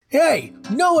Hey,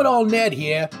 Know-It-All Ned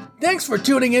here. Thanks for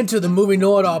tuning into the Movie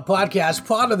Know-It-All podcast,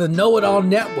 part of the Know-It-All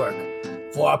Network.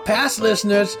 For our past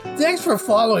listeners, thanks for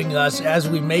following us as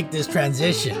we make this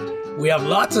transition. We have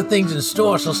lots of things in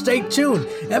store, so stay tuned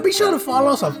and be sure to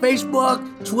follow us on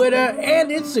Facebook, Twitter,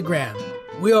 and Instagram.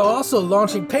 We are also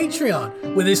launching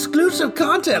Patreon with exclusive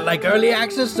content like early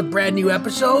access to brand new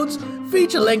episodes,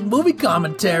 feature-length movie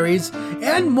commentaries,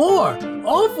 and more,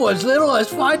 all for as little as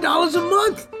 $5 a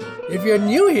month. If you're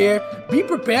new here, be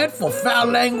prepared for foul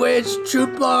language,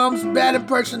 truth bombs, bad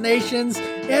impersonations,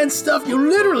 and stuff you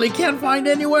literally can't find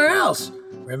anywhere else.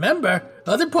 Remember,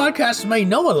 other podcasts may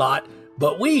know a lot,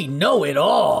 but we know it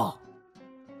all.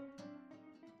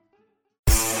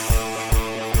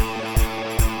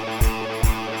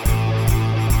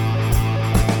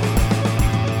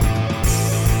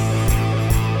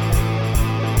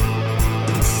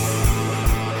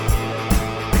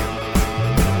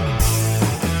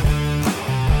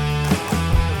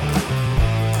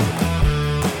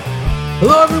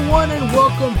 Hello, everyone, and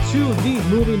welcome to the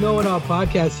Movie Know-It-All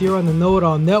podcast here on the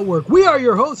Know-It-All Network. We are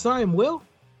your hosts. I am Will.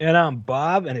 And I'm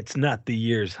Bob, and it's not the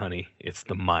years, honey. It's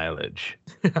the mileage.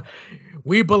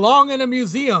 We belong in a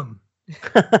museum.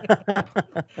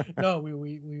 No,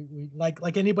 we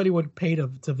like anybody would pay to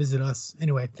visit us.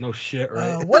 Anyway. No shit,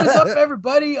 right? What is up,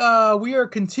 everybody? We are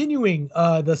continuing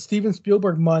the Steven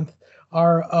Spielberg month,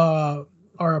 our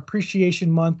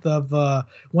appreciation month of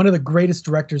one of the greatest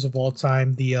directors of all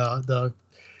time, the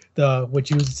what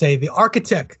you would say the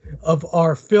architect of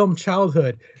our film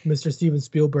childhood, Mr. Steven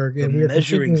Spielberg, and the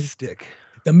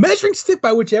measuring stick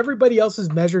by which everybody else has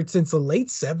measured since the late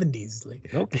 70s.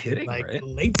 No kidding, right?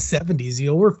 Late 70s.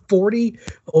 We're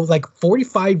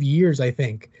 45 years, I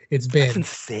think it's been. That's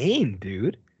insane,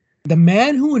 dude. The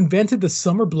man who invented the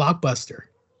summer blockbuster.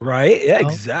 Right? Yeah,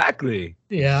 exactly.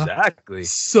 Yeah. Exactly.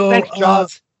 So, thanks,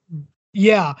 Jaws.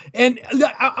 Yeah, and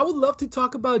I would love to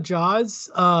talk about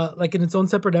Jaws, like in its own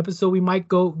separate episode. We might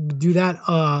go do that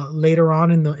later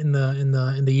on in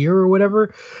the year or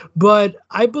whatever. But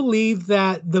I believe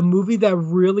that the movie that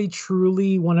really,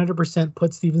 truly, 100%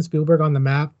 put Steven Spielberg on the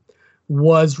map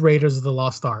was Raiders of the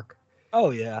Lost Ark.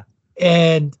 Oh yeah,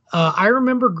 and I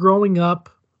remember growing up.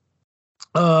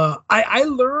 I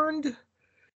learned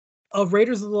of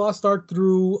Raiders of the Lost Ark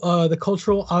through the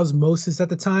cultural osmosis at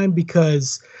the time,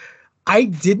 because I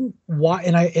didn't watch,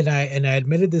 and I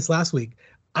admitted this last week,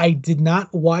 I did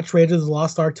not watch Raiders of the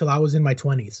Lost Ark till I was in my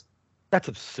 20s. That's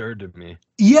absurd to me.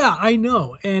 Yeah, I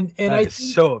know, and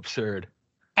it's so absurd.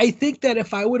 I think that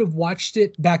if I would have watched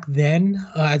it back then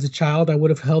as a child, I would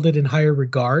have held it in higher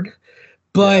regard.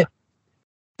 But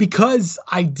because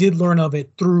I did learn of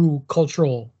it through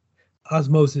cultural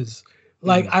osmosis.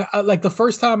 Like I like the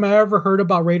first time I ever heard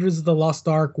about Raiders of the Lost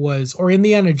Ark or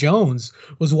Indiana Jones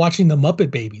was watching the Muppet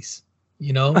Babies,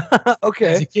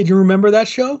 Okay. As a kid, you remember that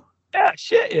show? Yeah,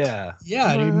 shit, yeah.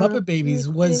 Yeah, dude, Muppet Babies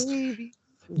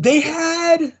they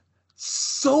had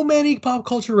so many pop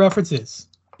culture references.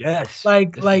 Yes.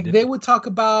 Like they would talk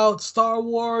about Star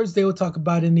Wars, they would talk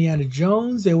about Indiana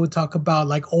Jones, they would talk about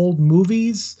like old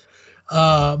movies,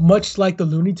 much like the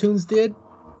Looney Tunes did,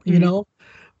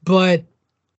 but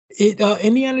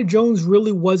Indiana Jones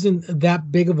really wasn't that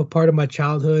big of a part of my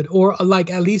childhood, or like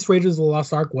at least Raiders of the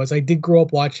Lost Ark was. I did grow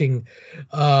up watching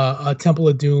Temple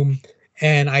of Doom,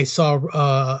 and I saw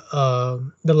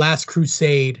The Last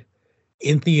Crusade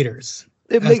in theaters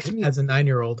as a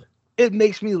 9-year-old. It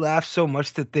makes me laugh so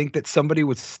much to think that somebody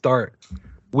would start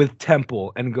with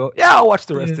Temple and go, "Yeah, I'll watch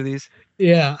the rest of these."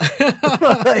 Yeah.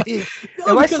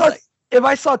 If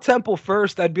I saw Temple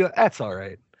first, I'd be like, "That's all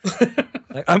right."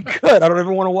 Like, I'm good. I don't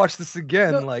ever want to watch this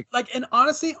again. And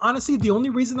honestly, the only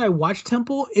reason I watched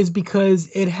Temple is because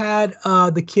it had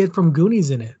the kid from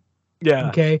Goonies in it. Yeah.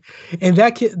 Okay. And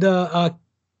that kid, the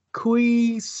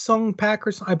Kui Sung Pak,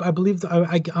 or I believe.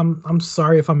 I'm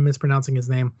sorry if I'm mispronouncing his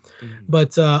name,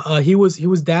 but he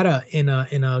was Data in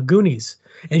Goonies,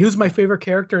 and he was my favorite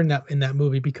character in that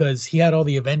movie because he had all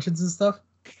the inventions and stuff.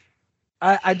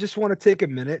 I just want to take a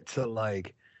minute to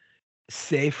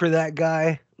say for that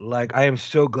guy, I am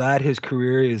so glad his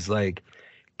career is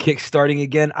kickstarting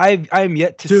again. I'm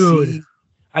yet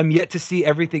to see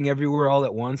Everything Everywhere All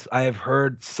at Once. I have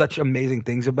heard such amazing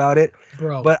things about it,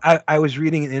 bro. But I was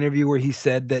reading an interview where he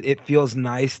said that it feels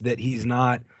nice that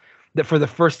that for the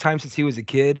first time since he was a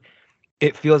kid,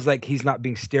 it feels like he's not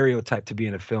being stereotyped to be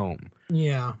in a film.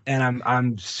 Yeah. And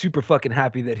I'm super fucking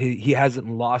happy that he hasn't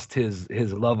lost his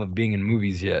love of being in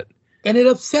movies yet. And it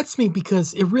really upsets me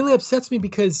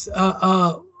because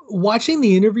watching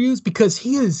the interviews, because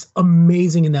he is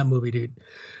amazing in that movie, dude.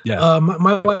 Yeah.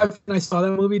 My wife and I saw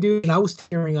that movie, dude, and I was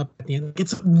tearing up at the end.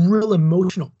 It's a real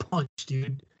emotional punch,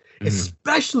 dude.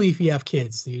 especially if you have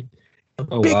kids, dude. A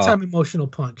big wow. time emotional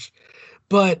punch.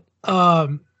 But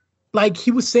like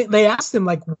he was saying, they asked him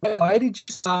like, why did you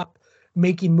stop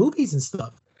making movies and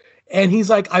stuff? And he's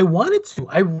like, I wanted to.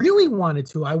 I really wanted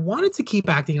to. I wanted to keep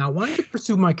acting. I wanted to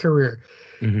pursue my career.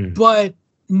 But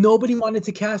nobody wanted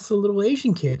to cast a little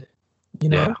Asian kid, you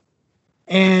know? Yeah.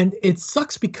 And it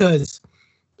sucks because,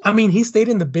 I mean, he stayed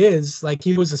in the biz. Like,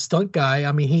 he was a stunt guy.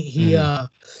 I mean,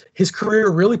 his career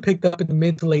really picked up in the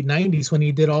mid to late 90s when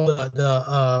he did all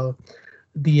what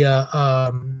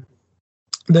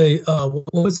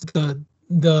was it,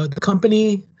 the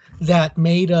company that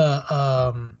made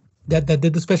that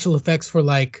did the special effects for,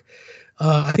 like,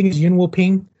 I think it's Yuen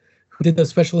Woo-ping, who did the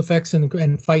special effects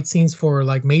and fight scenes for,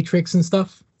 like, Matrix and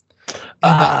stuff.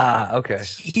 And, okay.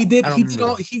 He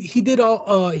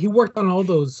worked on all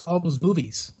those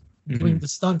movies, doing the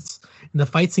stunts and the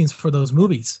fight scenes for those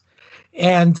movies.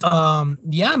 And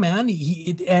yeah, man,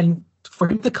 and for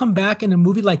him to come back in a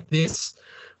movie like this,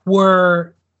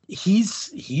 where he's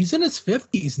in his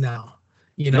 50s now,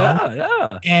 you know?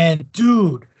 Yeah. And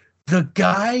dude, the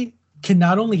guy can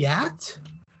not only act,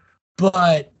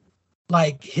 but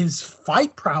like his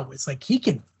fight prowess, like he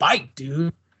can fight,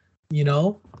 dude. You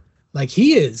know, like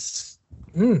he is.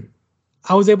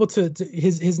 I was able to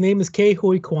his name is Ke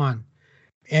Huy Quan,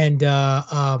 and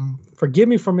forgive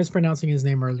me for mispronouncing his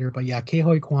name earlier, but yeah, Ke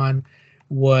Huy Quan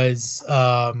was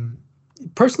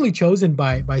personally chosen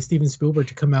by Steven Spielberg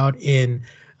to come out in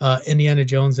Indiana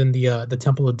Jones and the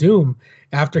Temple of Doom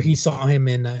after he saw him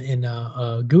in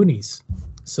Goonies.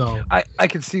 So I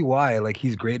can see why. Like,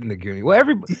 he's great in the Goonies. Well,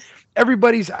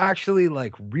 everybody's actually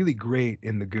like really great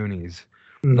in the Goonies.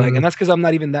 Like, and that's because I'm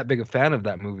not even that big a fan of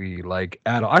that movie, like,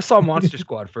 at all. I saw Monster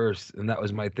Squad first, and that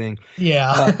was my thing.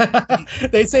 Yeah.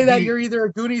 They say that you're either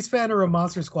a Goonies fan or a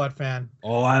Monster Squad fan.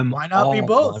 Oh, why not be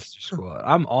both? Monster Squad.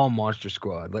 I'm all Monster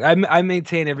Squad. Like, I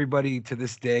maintain everybody to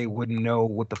this day wouldn't know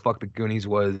what the fuck the Goonies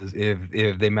was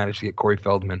if they managed to get Corey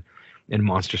Feldman in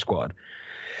Monster Squad.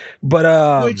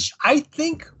 But which I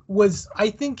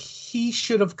think he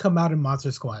should have come out in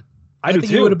Monster Squad. I think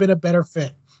he would have been a better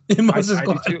fit in Monster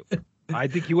Squad. I do too. I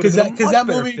think he would have been a much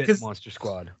better fit in Monster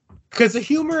Squad. Because the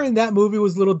humor in that movie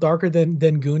was a little darker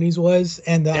than Goonies was,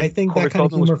 and I think Corey that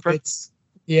kind Feldman of humor fits.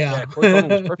 Yeah, Corey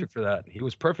Feldman was perfect for that. He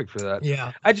was perfect for that.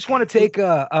 Yeah. I just want to take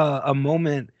a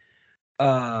moment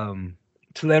to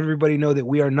let everybody know that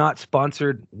we are not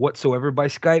sponsored whatsoever by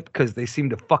Skype, because they seem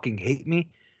to fucking hate me.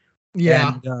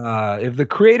 Yeah. And if the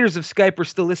creators of Skype are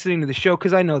still listening to the show,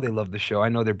 because I know they love the show, I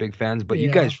know they're big fans, but you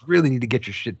guys really need to get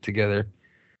your shit together.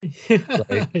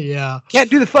 Like, yeah. Can't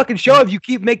do the fucking show if you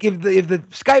keep making if the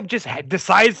Skype just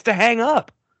decides to hang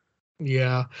up.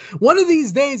 Yeah. One of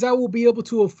these days I will be able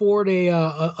to afford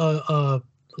a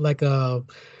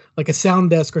sound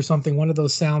desk or something, one of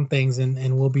those sound things,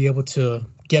 and we'll be able to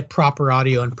get proper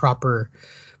audio and proper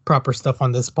stuff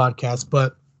on this podcast.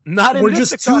 But we're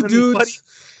just two dudes.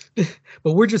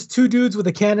 But we're just two dudes with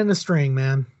a can and a string,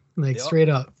 man. Like, straight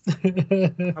up.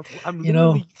 I'm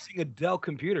literally using a Dell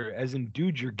computer, as in,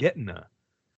 dude, you're getting a.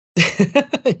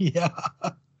 Yeah.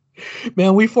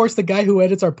 Man, we forced the guy who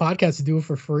edits our podcast to do it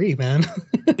for free, man.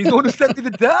 He's the one who sent me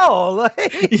the Dell.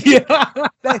 Like, yeah.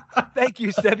 Thank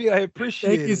you, Stevie. I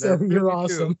appreciate it. Thank you, Stevie. You're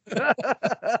awesome.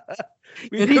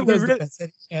 We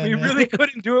really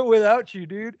couldn't do it without you,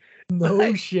 dude.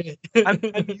 No shit.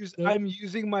 I'm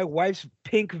using my wife's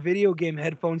pink video game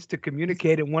headphones to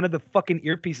communicate, and one of the fucking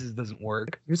earpieces doesn't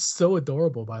work. You're so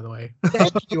adorable, by the way.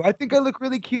 Thank you. I think I look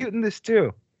really cute in this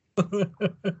too.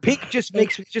 Pink just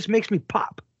makes me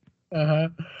pop. Uh-huh.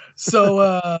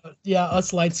 So yeah,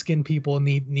 us light-skinned people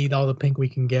need all the pink we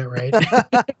can get, right?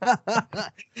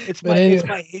 It's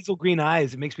my hazel green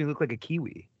eyes. It makes me look like a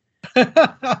kiwi.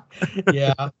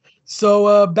 Yeah.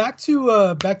 So back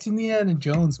to Indiana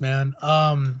Jones, man.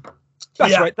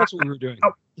 That's right. That's what we were doing.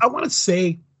 I want to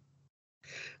say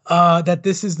that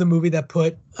this is the movie that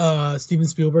put Steven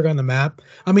Spielberg on the map.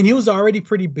 I mean, he was already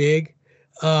pretty big.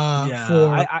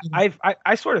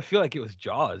 I sort of feel like it was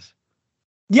Jaws.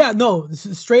 Yeah, no,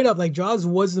 straight up, like, Jaws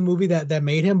was the movie that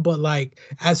made him, but, like,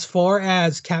 as far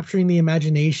as capturing the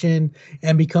imagination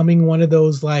and becoming one of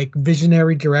those, like,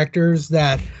 visionary directors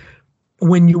that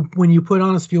when you put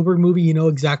on a Spielberg movie, you know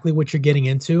exactly what you're getting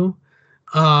into.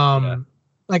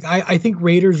 Like, I think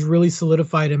Raiders really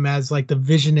solidified him as, like, the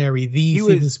visionary,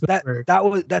 Steven Spielberg.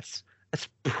 That's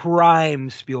prime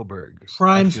Spielberg.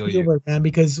 Prime Spielberg, man,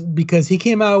 because he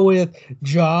came out with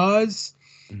Jaws,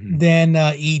 then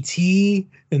E.T.,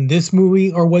 and this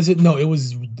movie, or was it? No, it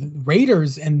was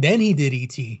Raiders, and then he did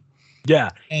E.T. Yeah,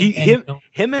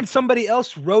 him and somebody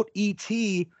else wrote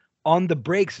E.T. on the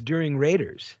breaks during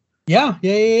Raiders. Yeah.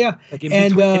 Like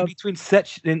And in between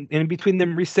sets, in between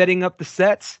them resetting up the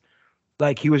sets,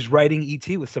 like he was writing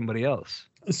ET with somebody else.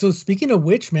 so speaking of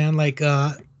which, man, like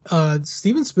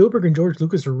Steven Spielberg and George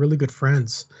Lucas are really good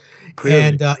friends. Clearly.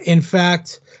 And in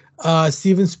fact,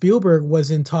 Steven Spielberg was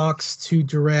in talks to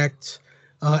direct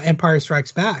Empire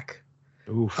Strikes Back.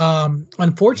 Oof.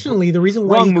 Unfortunately, the reason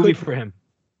why Wrong he movie could, for him.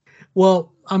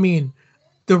 well, I mean,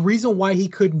 the reason why he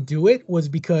couldn't do it was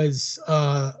because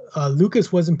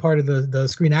Lucas wasn't part of the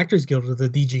Screen Actors Guild or the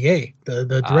DGA, the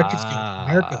Directors Guild of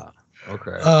America.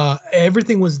 Okay.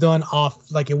 Everything was done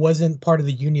off, like it wasn't part of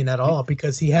the union at all,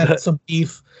 because he had some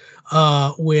beef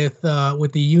with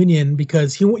the union,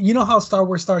 because you know how Star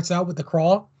Wars starts out with the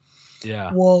crawl.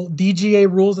 Yeah. Well,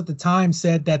 DGA rules at the time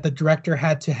said that the director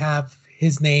had to have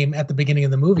his name at the beginning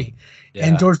of the movie. Yeah.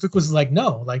 And George Lucas was like,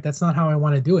 no, like that's not how I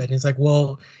want to do it. And it's like,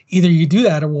 well, either you do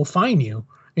that or we'll fine you. And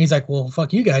he's like, well,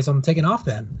 fuck you guys, I'm taking off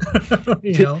then.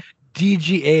 You know.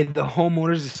 DGA, the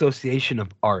Homeowners Association of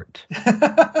Art.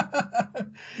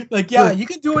 Like, yeah, you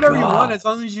can do whatever you want as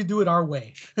long as you do it our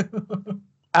way.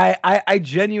 I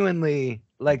genuinely,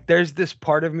 like, there's this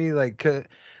part of me, like,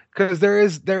 because there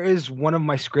is one of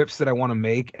my scripts that I want to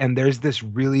make, and there's this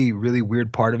really, really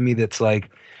weird part of me that's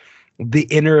like the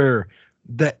inner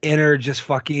just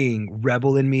fucking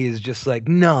rebel in me is just like,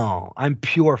 no, I'm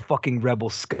pure fucking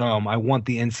rebel scum. I want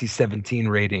the NC-17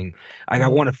 rating. I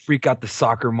want to freak out the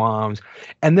soccer moms.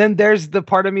 And then there's the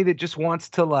part of me that just wants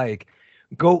to like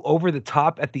go over the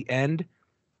top at the end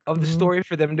of the story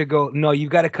for them to go, no,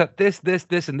 you've got to cut this,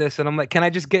 and this. And I'm like, can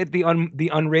I just get the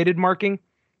unrated marking?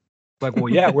 Like, well,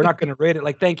 yeah, we're not going to rate it.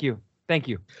 Like, thank you.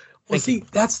 Well, see,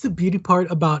 that's the beauty part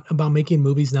about making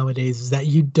movies nowadays, is that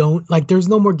you don't, like, there's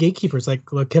no more gatekeepers. Like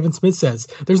Kevin Smith says,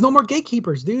 there's no more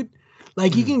gatekeepers, dude.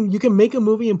 Like you can make a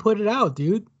movie and put it out,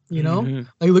 dude. You know,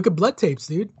 like look at Blood Tapes,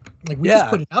 dude. Like we just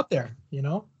put it out there, you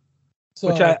know.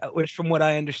 So which from what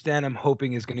I understand, I'm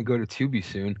hoping is going to go to Tubi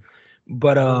soon.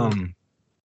 But I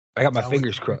got my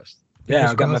fingers crossed.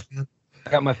 I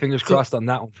got my fingers crossed on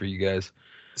that one for you guys.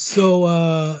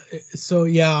 So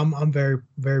yeah, I'm very,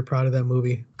 very proud of that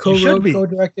movie. Co-wrote,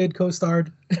 co-directed,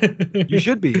 co-starred. You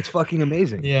should be. It's fucking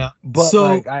amazing. Yeah. But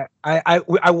so, like,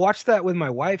 I watched that with my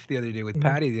wife the other day, with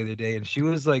Patty the other day, and she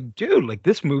was like, dude, like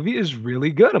this movie is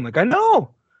really good. I'm like, I know.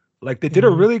 Like they did a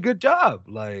really good job.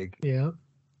 Like, yeah.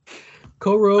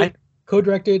 Co-wrote,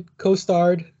 co-directed,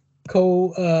 co-starred,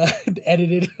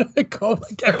 co-edited,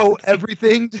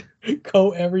 co-everything.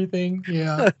 Co-everything.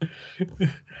 Yeah.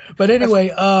 But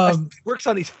anyway, works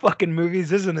on these fucking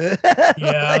movies, isn't it?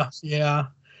 Yeah.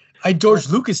 George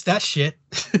Lucas that shit.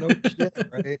 No shit,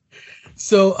 right?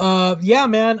 So yeah,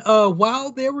 man,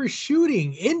 while they were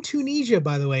shooting in Tunisia,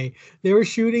 by the way, they were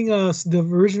shooting the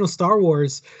original Star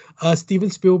Wars, Steven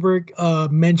Spielberg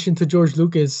mentioned to George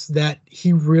Lucas that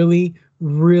he really,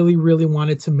 really, really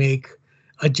wanted to make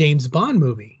a James Bond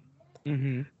movie.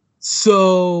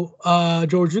 So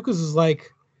George Lucas is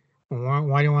like,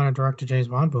 why do you want to direct a James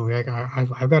Bond movie?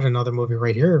 I've got another movie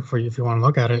right here for you if you want to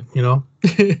look at it, you know.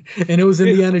 And it was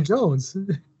Indiana Jones.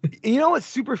 You know what's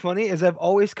super funny is I've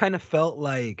always kind of felt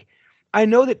like, I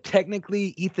know that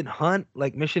technically Ethan Hunt,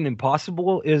 like Mission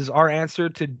Impossible, is our answer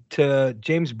to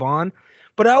James Bond,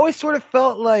 but I always sort of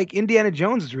felt like Indiana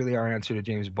Jones is really our answer to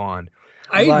James Bond.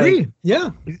 I agree.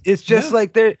 Yeah. It's just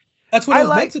like that's what I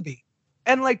like meant to be.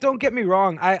 And like, don't get me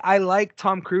wrong, I like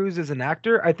Tom Cruise as an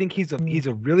actor. I think he's a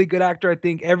really good actor. I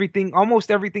think almost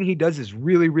everything he does is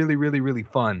really, really, really, really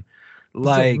fun.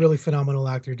 Like, he's a really phenomenal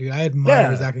actor, dude. I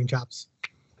admire his acting chops.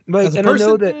 But I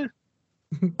know that,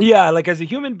 like as a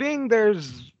human being,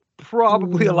 there's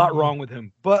probably a lot wrong with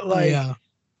him. But like,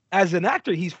 as an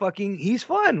actor, he's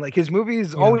fun. Like his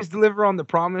movies always deliver on the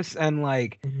promise, and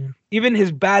like even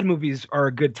his bad movies are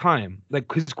a good time. Like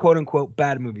his quote unquote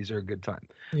bad movies are a good time.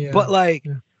 Yeah. But like,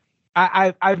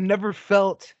 I've never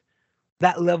felt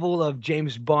that level of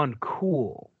James Bond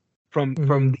cool from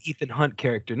the Ethan Hunt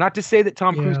character. Not to say that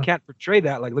Tom Cruise can't portray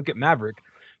that. Like look at Maverick,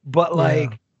 but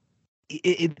like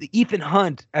Ethan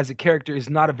Hunt as a character is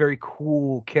not a very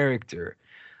cool character.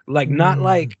 Like not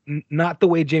the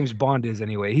way James Bond is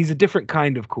anyway. He's a different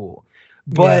kind of cool.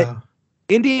 But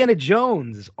Indiana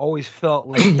Jones always felt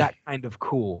like that kind of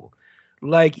cool.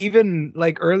 Like even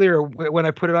like earlier when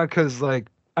I put it on, because like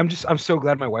I'm so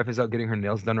glad my wife is out getting her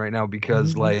nails done right now,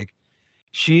 because like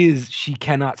she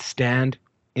cannot stand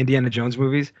Indiana Jones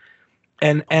movies.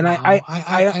 And I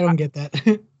don't get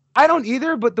that. I don't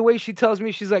either, but the way she tells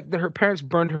me, she's like that her parents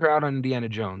burned her out on Indiana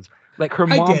Jones. Like her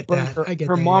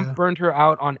mom burned her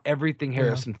out on everything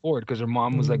Harrison Ford, because her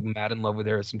mom was like mad in love with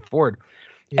Harrison Ford.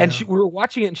 And we were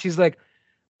watching it and she's like,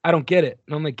 I don't get it.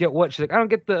 And I'm like, get what? She's like, I don't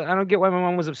get why my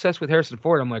mom was obsessed with Harrison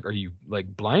Ford. I'm like, are you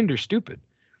like blind or stupid?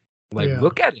 Like,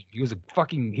 look at him. He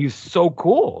was so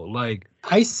cool. Like,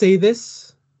 I say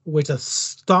this with a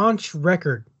staunch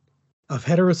record of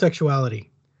heterosexuality.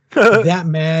 That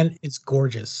man is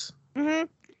gorgeous. Mm-hmm.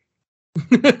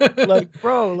 Like,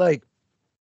 bro, like,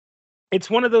 it's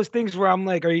one of those things where I'm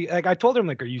like, I told him,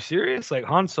 like, are you serious? Like,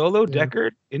 Han Solo,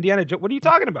 Deckard, Indiana Jones, what are you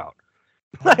talking about?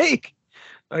 Like,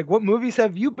 what movies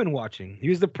have you been watching? He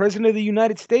was the president of the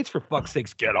United States, for fuck's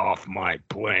sakes. Get off my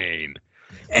plane.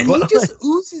 And he just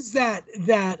oozes that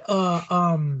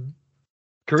charisma,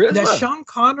 that Sean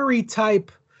Connery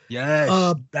type,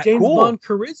 that James cool. Bond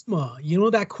charisma. You know,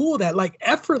 that cool, that like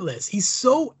effortless. He's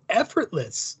so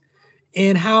effortless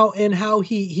in how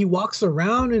he walks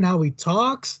around and how he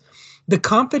talks. The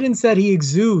confidence that he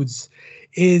exudes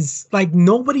is like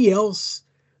nobody else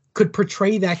could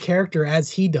portray that character as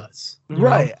he does.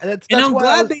 Right. And I'm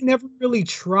glad they never really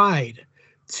tried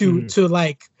to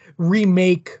like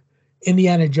remake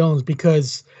Indiana Jones,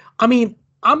 because I mean,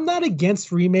 I'm not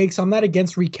against remakes, I'm not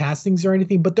against recastings or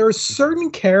anything, but there are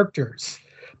certain characters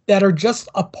that are just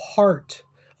a part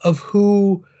of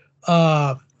who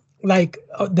that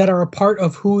are a part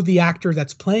of who the actor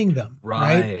that's playing them.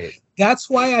 Right?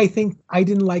 That's why I think I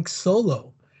didn't like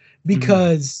Solo,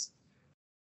 because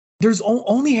there's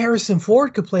only Harrison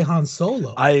Ford could play Han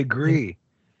Solo. I agree.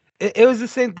 It was the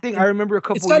same thing. I remember a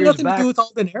couple years back. It's got nothing to do with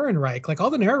Alden Ehrenreich. Like,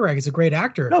 Alden Ehrenreich is a great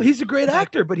actor. No, he's a great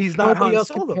actor, but he's not Han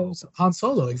Solo. Han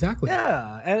Solo, exactly.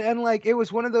 Yeah, and like, it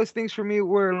was one of those things for me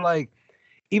where, like,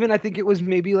 even I think it was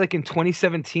maybe like in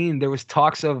 2017, there was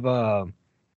talks of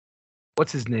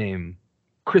what's his name,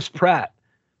 Chris Pratt,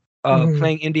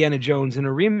 playing Indiana Jones in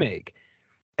a remake.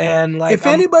 And like,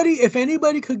 if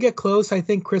anybody could get close, I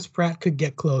think Chris Pratt could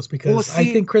get close, because I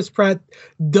think Chris Pratt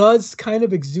does kind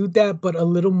of exude that, but a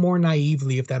little more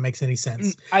naively, if that makes any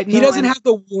sense. He doesn't have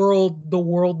the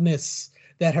worldness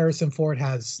that Harrison Ford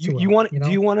has. Do you want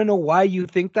to know why you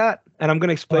think that? And I'm going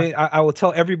to explain. I will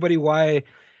tell everybody why.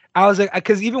 I was like,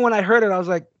 because even when I heard it, I was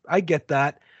like, I get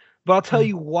that, but I'll tell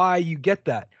you why you get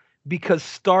that. Because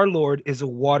Star-Lord is a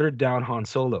watered down Han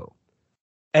Solo,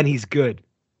 and he's good.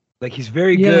 Like, he's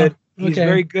very good. He's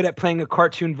very good at playing a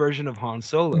cartoon version of Han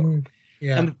Solo.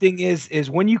 Yeah. And the thing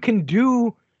is when you can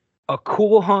do a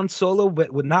cool Han Solo,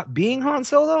 but with not being Han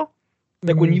Solo,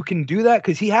 like when you can do that,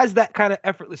 because he has that kind of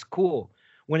effortless cool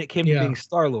when it came to being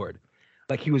Star-Lord.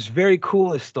 Like, he was very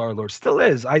cool as Star-Lord. Still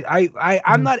is.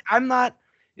 I'm not,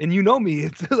 and you know me,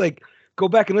 it's like, go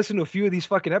back and listen to a few of these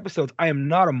fucking episodes. I am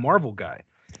not a Marvel guy.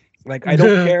 Like, I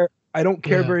don't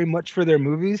care very much for their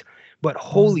movies. But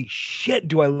holy shit,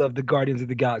 do I love the Guardians of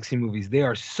the Galaxy movies. They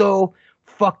are so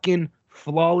fucking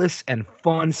flawless and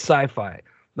fun sci-fi.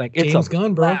 Like, it's James a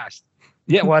Gunn, blast.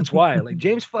 Yeah, well, that's why. Like,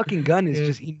 James fucking Gunn is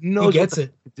just, he knows what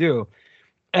to do.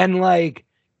 And like,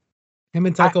 him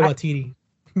and Taika Waititi.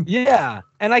 Yeah,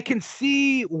 and I can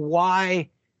see why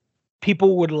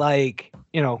people would like,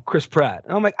 Chris Pratt.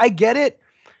 And I'm like, I get it,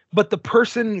 but the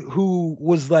person who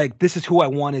was like, this is who I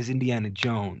want is Indiana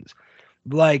Jones,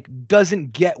 like,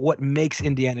 doesn't get what makes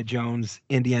Indiana Jones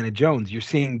Indiana Jones. You're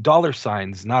seeing dollar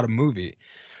signs, not a movie.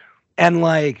 And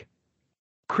like,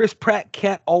 Chris Pratt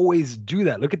can't always do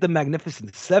that. Look at The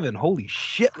Magnificent Seven. Holy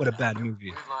shit, what a bad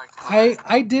movie.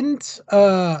 I didn't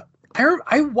I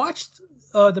watched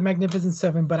The Magnificent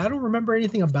Seven, but I don't remember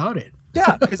anything about it.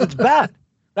 Yeah, because it's bad.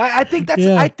 I think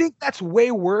that's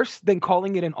way worse than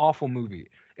calling it an awful movie.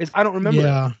 I don't remember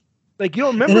it. Like, you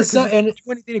don't remember it because you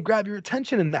do anything to grab your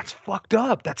attention, and that's fucked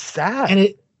up. That's sad.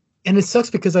 And it sucks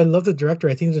because I love the director.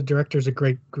 I think the director is a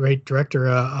great director.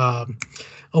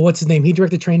 What's his name? He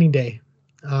directed Training Day.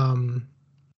 I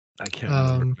can't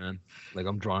remember, man. Like,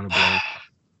 I'm drawing a blank.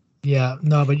 Yeah,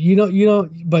 no, but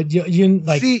you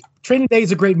like, see, Training Day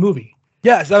is a great movie.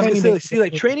 Yes, I was gonna say,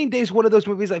 Training Day is one of those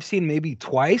movies I've seen maybe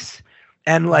twice.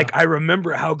 And like, I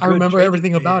remember how good. I remember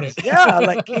everything about it. Yeah,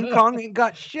 like King Kong ain't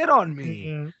got shit on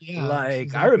me. Yeah, like,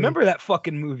 exactly. I remember that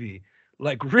fucking movie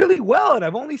like really well, and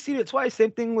I've only seen it twice. Same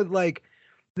thing with like,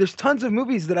 there's tons of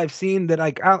movies that I've seen that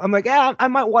like, I'm like, I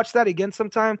might watch that again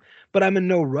sometime, but I'm in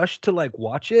no rush to like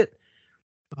watch it.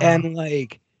 And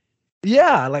like,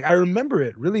 yeah, like I remember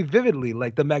it really vividly.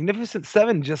 Like The Magnificent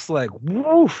Seven, just like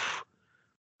woof.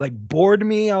 Like, bored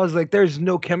me. I was like, there's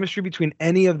no chemistry between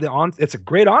any of it's a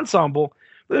great ensemble,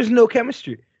 but there's no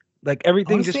chemistry. Like,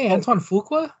 everything just. Antoine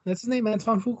Fuqua? That's his name,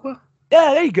 Antoine Fuqua?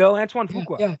 Yeah, there you go, Antoine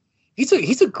Fuqua. Yeah.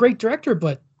 He's a great director,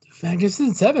 but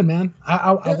Magnificent Seven, man.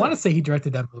 I want to say he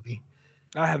directed that movie.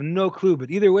 I have no clue, but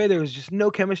either way, there was just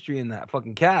no chemistry in that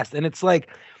fucking cast. And it's like,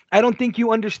 I don't think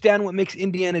you understand what makes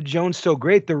Indiana Jones so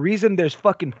great. The reason there's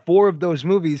fucking 4 of those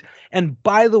movies, and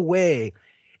by the way,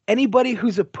 anybody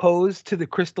who's opposed to the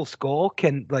Crystal Skull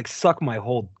can like suck my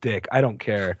whole dick. I don't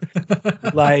care.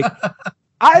 Like,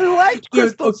 I liked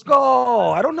Crystal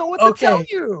Skull. I don't know what to tell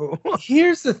you.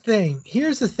 Here's the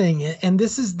thing, and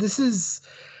this is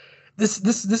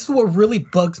what really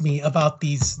bugs me about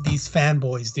these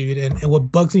fanboys, dude, and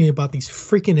what bugs me about these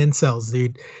freaking incels,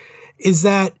 dude, is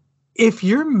that if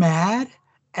you're mad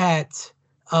at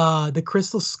the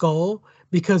Crystal Skull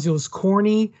because it was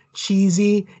corny,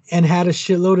 cheesy, and had a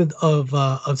shitload of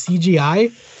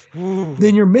CGI,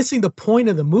 then you're missing the point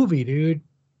of the movie, dude.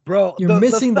 Bro, you're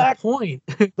missing the point.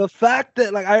 The fact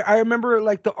that, like, I remember,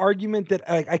 like, the argument that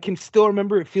I can still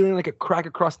remember it feeling like a crack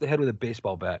across the head with a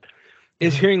baseball bat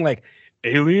is hearing, like,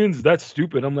 aliens, that's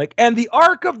stupid. I'm like, and the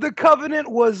Ark of the Covenant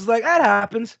was like, that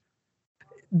happens.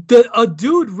 A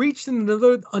dude reached in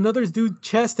another dude's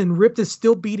chest and ripped his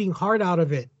still beating heart out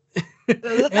of it.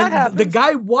 That happens. The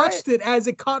guy watched it as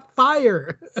it caught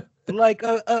fire. Like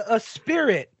a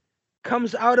spirit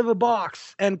comes out of a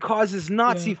box and causes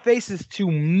Nazi faces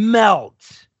to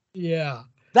melt. Yeah.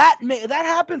 That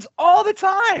happens all the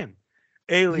time.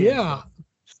 Aliens. Yeah.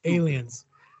 Aliens.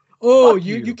 Oh,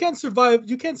 you can't survive.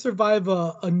 You can't survive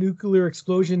a nuclear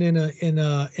explosion in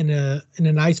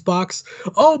an ice box.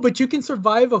 Oh, but you can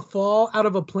survive a fall out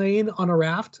of a plane on a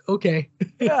raft. Okay.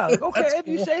 Yeah. Okay, if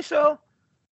you say so.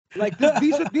 Like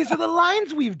these are the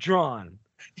lines we've drawn.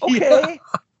 Okay.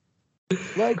 Yeah.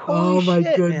 Like, holy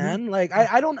shit, goodness, man. Like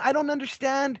I don't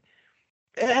understand.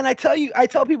 And I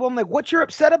tell people, I'm like, what you're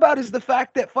upset about is the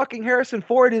fact that fucking Harrison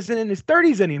Ford isn't in his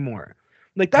 30s anymore.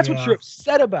 Like, that's what you're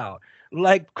upset about.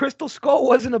 Like, Crystal Skull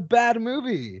wasn't a bad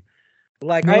movie.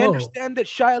 Like, no. I understand that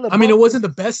Shia LaBeouf. I mean, it wasn't the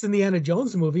best Indiana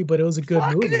Jones movie, but it was a good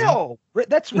movie. No,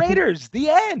 that's Raiders. The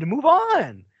end. Move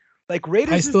on. Like,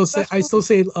 Raiders. I still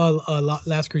say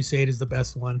Last Crusade is the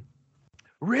best one.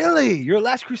 Really, you're a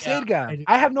Last Crusade guy.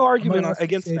 I have no argument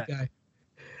against that. Guy.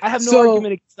 I have no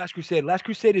argument against Last Crusade. Last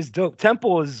Crusade is dope.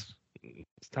 Temple is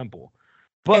Temple.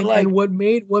 But and what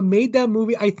made that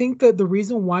movie, I think that the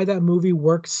reason why that movie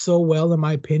worked so well, in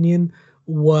my opinion,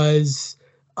 was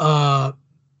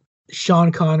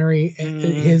Sean Connery and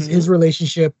his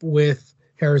relationship with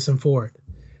Harrison Ford.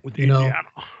 With Indiana.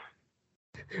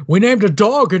 We named a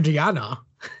dog Indiana.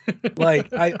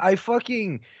 Like I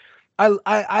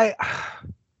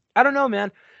don't know,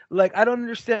 man. Like, I don't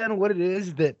understand what it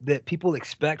is that people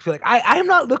expect. Like, I'm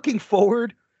not looking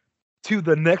forward to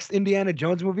the next Indiana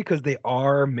Jones movie because they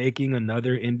are making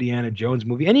another Indiana Jones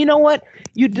movie. And you know what?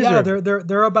 You deserve. Yeah,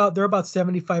 they're about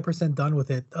 75% done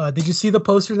with it. Did you see the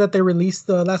poster that they released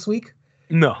last week?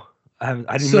 No, I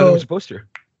didn't know there was a poster.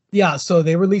 Yeah, so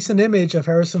they released an image of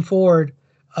Harrison Ford,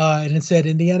 and it said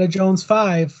Indiana Jones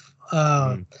 5,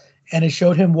 and it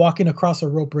showed him walking across a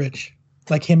rope bridge,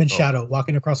 like him in shadow,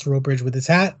 walking across the rope bridge with his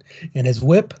hat and his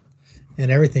whip. And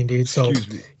everything, dude. So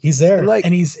he's there,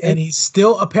 and he's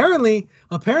still apparently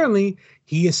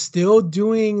he is still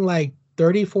doing like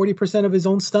 30-40% of his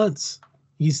own stunts.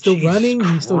 He's still running,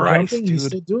 he's still jumping, he's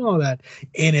still doing all that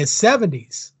in his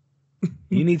 70s.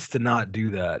 He needs to not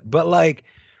do that. But like,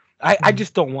 I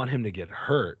just don't want him to get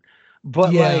hurt.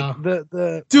 But like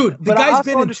the dude, the guy's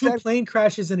been in 2 plane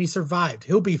crashes and he survived.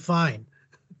 He'll be fine.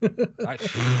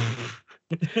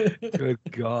 Good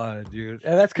God, dude.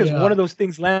 And that's because one of those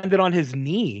things landed on his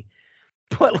knee.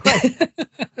 But like,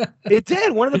 it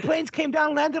did. One of the planes came down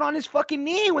and landed on his fucking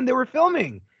knee when they were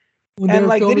filming.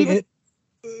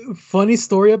 Funny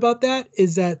story about that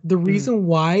is that the reason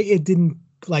why it didn't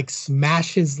like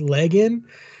smash his leg in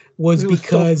was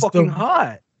because so fucking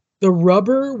hot. The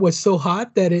rubber was so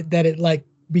hot that it like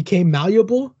became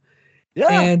malleable.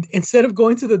 Yeah. And instead of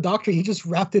going to the doctor, he just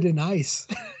wrapped it in ice.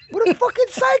 What a fucking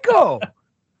psycho.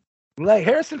 Like,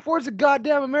 Harrison Ford's a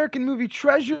goddamn American movie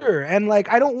treasure, and like,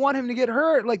 I don't want him to get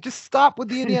hurt. Like, just stop with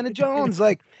the Indiana Jones.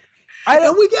 Like,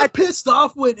 people get pissed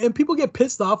off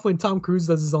when Tom Cruise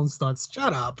does his own stunts.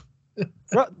 Shut up.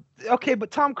 Bro, okay,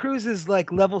 but Tom Cruise is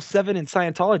like level 7 in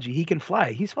Scientology. He can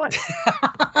fly. He's fine.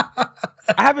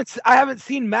 I haven't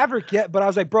seen Maverick yet, but I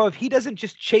was like, bro, if he doesn't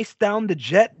just chase down the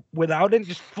jet without it,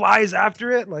 just flies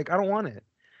after it, like, I don't want it.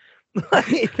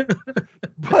 Like,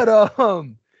 but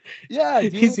yeah,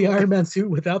 dude. He's the Iron Man suit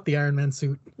without the Iron Man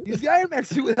suit. He's the Iron Man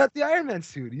suit without the Iron Man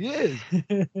suit. He is.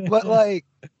 But like,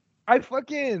 I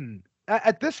fucking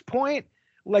at this point,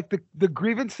 like the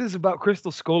grievances about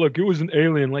Crystal Skull, like, it was an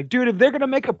alien. Like, dude, if they're gonna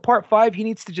make a part 5, he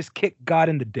needs to just kick God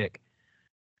in the dick.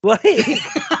 Like,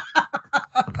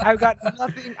 I've got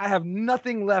nothing. I have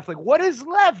nothing left. Like, what is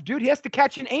left, dude? He has to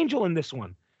catch an angel in this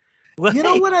one. Like, you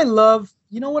know what I love?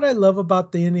 You know what I love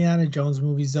about the Indiana Jones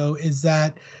movies though is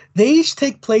that they each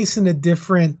take place in a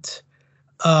different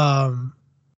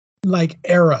like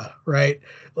era, right?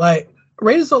 Like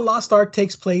Raiders of the Lost Ark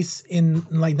takes place in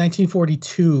like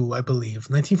 1942, I believe.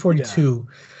 1942.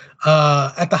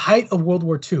 At the height of World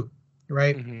War II,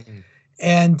 right? Mm-hmm.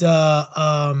 And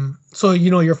so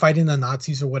you're fighting the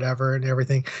Nazis or whatever and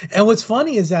everything. And what's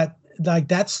funny is that like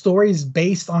that story is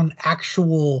based on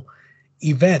actual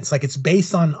events. Like it's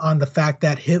based on the fact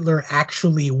that Hitler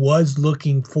actually was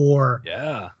looking for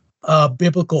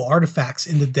biblical artifacts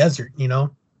in the desert.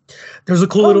 There's a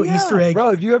cool little Easter egg. Bro,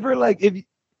 if you ever like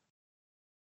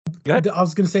I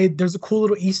was gonna say there's a cool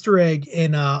little Easter egg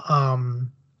in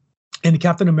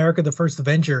Captain America: The First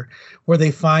Avenger, where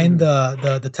they find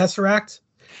the Tesseract,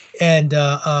 and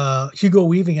Hugo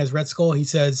Weaving as Red Skull. He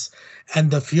says,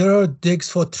 "And the Fuhrer digs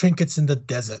for trinkets in the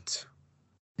desert,"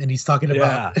 and he's talking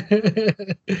about.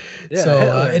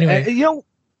 So anyway,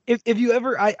 if you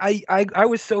ever, I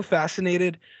was so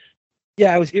fascinated.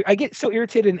 Yeah, I get so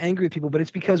irritated and angry with people, but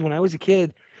it's because when I was a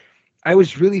kid, I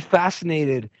was really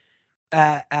fascinated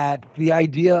at the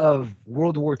idea of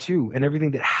World War II and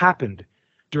everything that happened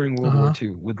during World War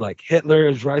II with like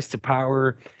Hitler's rise to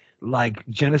power, like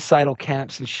genocidal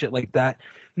camps and shit like that.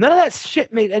 None of that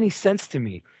shit made any sense to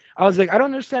me. I was like, I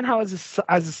don't understand how as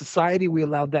a society we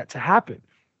allowed that to happen.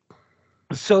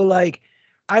 So like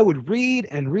I would read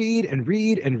and read and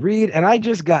read and read, and I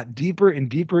just got deeper and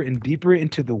deeper and deeper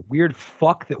into the weird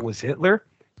fuck that was Hitler.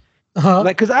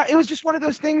 Like, because it was just one of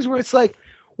those things where it's like,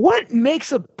 what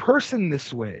makes a person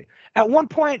this way? At one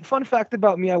point, fun fact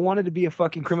about me, I wanted to be a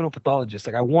fucking criminal pathologist.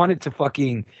 Like, I wanted to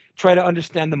fucking try to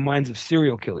understand the minds of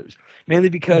serial killers, mainly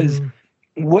because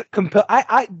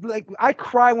I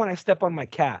cry when I step on my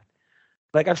cat.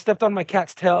 Like, I've stepped on my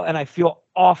cat's tail and I feel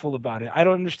awful about it. I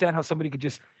don't understand how somebody could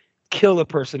just kill a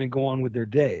person and go on with their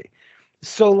day.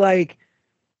 So like,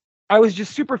 I was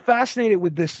just super fascinated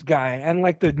with this guy. And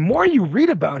like, the more you read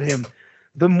about him,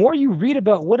 the more you read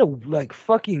about what a like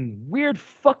fucking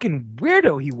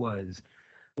weirdo he was.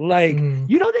 Like,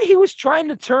 you know that he was trying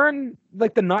to turn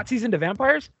like the Nazis into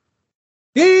vampires?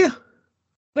 Yeah.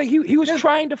 Like he was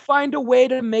trying to find a way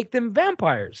to make them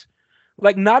vampires.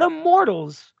 Like not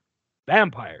immortals,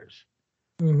 vampires.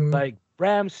 Like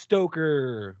Bram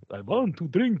Stoker, I want to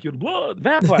drink your blood,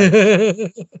 vampire.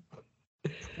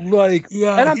 Like,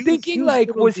 and I'm thinking,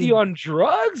 like, was he on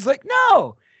drugs? Like,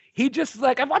 no. He just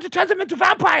like, I want to turn them into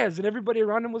vampires, and everybody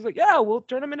around him was like, yeah, we'll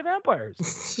turn them into vampires.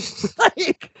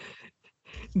 Like,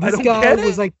 this guy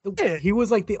was like, he was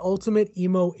like the ultimate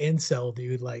emo incel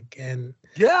dude. Like, and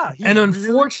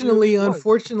unfortunately,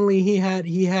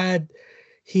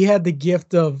 he had the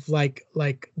gift of like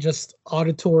just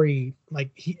auditory,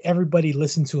 like everybody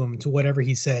listened to him, to whatever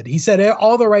he said. He said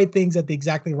all the right things at the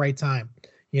exactly right time.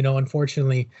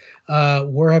 Unfortunately,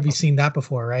 where have you seen that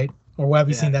before, right? Or where have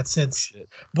you seen that since? Shit.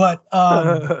 But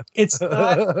it's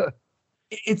not,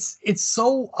 it's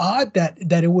so odd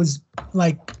that it was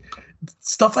like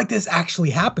stuff like this actually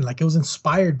happened. Like it was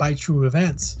inspired by true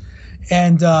events,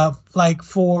 and like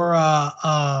for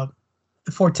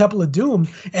Temple of Doom,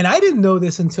 and I didn't know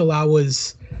this until I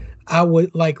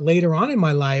would like later on in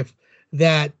my life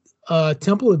that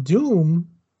Temple of Doom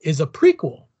is a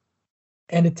prequel,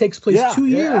 and it takes place 2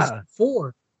 years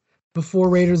before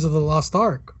Raiders of the Lost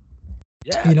Ark.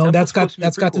 Yeah, that's got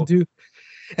to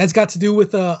do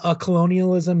with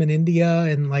colonialism in India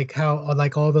and like how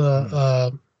like all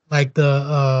the like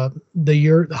the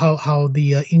how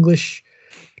the English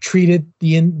treated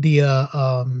the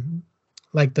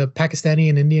like the Pakistani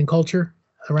and Indian culture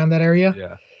around that area.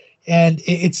 Yeah. And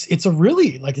it's a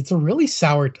really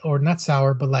sour, or not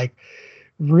sour, but like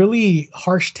really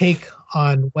harsh take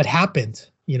on what happened,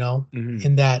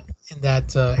 in that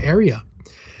area.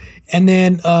 And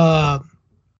then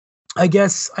I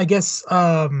guess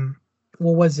what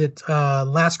was it?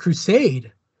 Last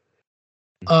Crusade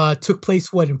took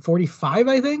place in 45,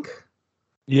 I think.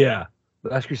 Yeah.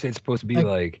 Last Crusade's supposed to be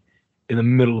like in the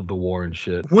middle of the war and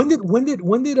shit. When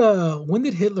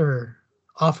did Hitler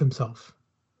off himself?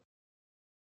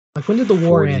 Like when did the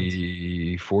war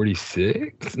end?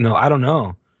 46? No, I don't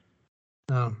know.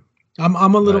 No.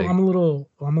 I'm a little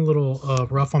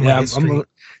rough on my history.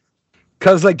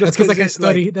 Because like that's because I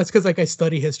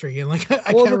study history and like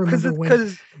I can't remember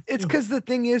when. Because the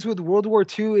thing is with World War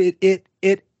II, it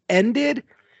ended,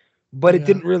 but it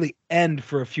didn't really end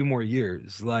for a few more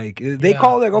years. Like they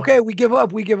call it like, okay, we give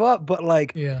up, but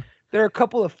like there are a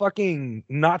couple of fucking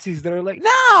Nazis that are like,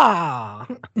 nah.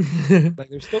 Like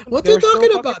they're still. What are you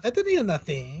talking about? That didn't mean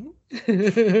nothing.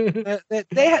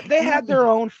 They had their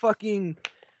own fucking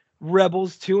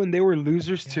rebels too, and they were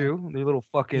losers too. They're little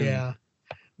fucking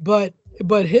but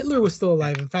Hitler was still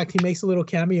alive. In fact, he makes a little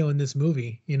cameo in this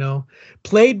movie,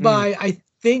 played by, I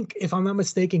think, if I'm not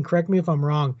mistaken, correct me if I'm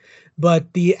wrong,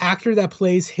 but the actor that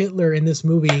plays Hitler in this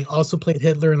movie also played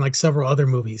Hitler in like several other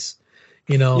movies,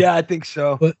 Yeah, I think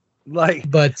so. But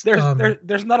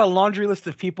there's not a laundry list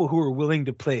of people who are willing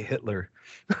to play Hitler.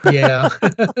 Yeah.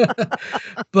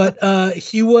 But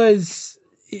he was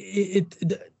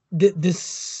it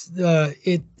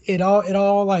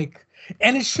all like,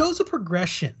 and it shows a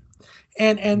progression.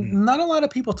 And not a lot of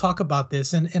people talk about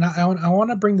this, and I want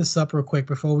to bring this up real quick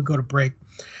before we go to break.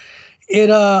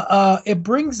 It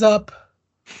brings up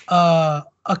a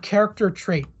character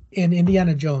trait in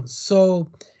Indiana Jones. So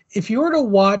if you were to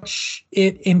watch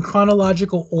it in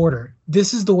chronological order,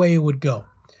 this is the way it would go.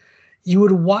 You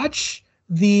would watch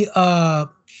the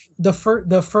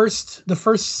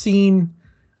first scene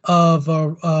of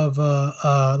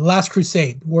Last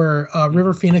Crusade, where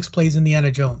River Phoenix plays Indiana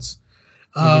Jones.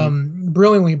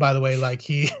 Brilliantly, by the way. Like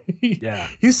he's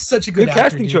such a good actor,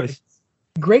 casting choice.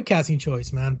 Great casting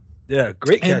choice, man. Yeah,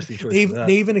 great casting choice.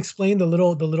 They even explained the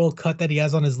little cut that he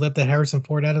has on his lip, that Harrison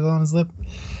Ford had on his lip.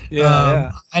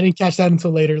 Yeah. I didn't catch that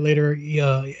until later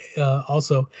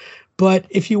also. But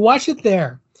if you watch it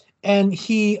there, and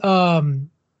his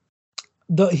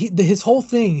whole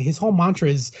mantra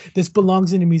is, this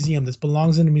belongs in a museum, this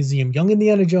belongs in a museum. Young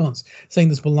Indiana Jones saying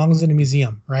this belongs in a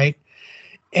museum, right?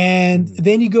 And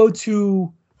then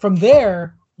from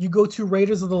there, you go to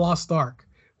Raiders of the Lost Ark,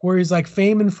 where he's like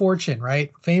fame and fortune,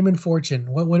 right? Fame and fortune.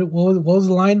 What was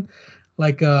the line?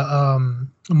 Like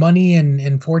money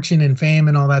and fortune and fame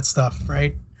and all that stuff,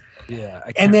 right? Yeah.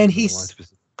 And then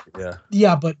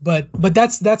but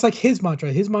that's like his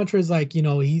mantra. His mantra is like,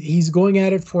 he's going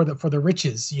at it for the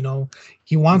riches,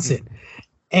 he wants it.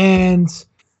 And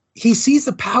he sees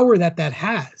the power that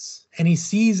has, and he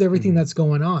sees everything that's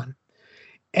going on.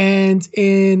 And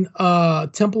in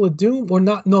Temple of Doom, or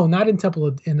not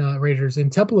in Raiders. In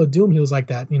Temple of Doom, he was like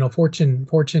that, fortune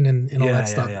and all that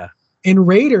stuff. Yeah. In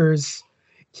Raiders,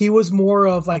 he was more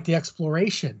of like the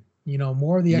exploration,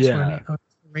 more of the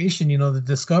exploration, the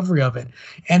discovery of it.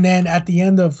 And then at the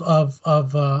end of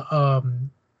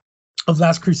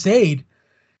Last Crusade,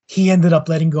 he ended up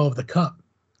letting go of the cup,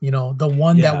 the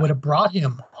one that would have brought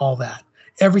him all that,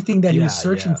 everything that he was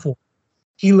searching for.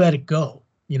 He let it go,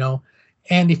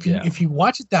 And if you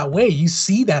watch it that way, you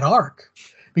see that arc,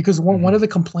 because one of the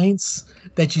complaints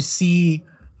that you see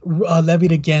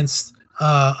levied against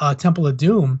Temple of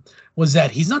Doom was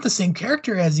that he's not the same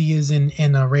character as he is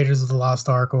in Raiders of the Lost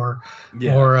Ark or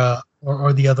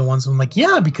the other ones. I'm like,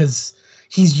 because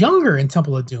he's younger in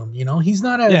Temple of Doom. He's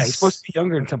not as he's supposed to be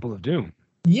younger in Temple of Doom.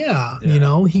 Yeah.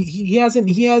 He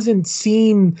hasn't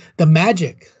seen the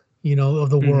magic of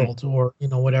the world, or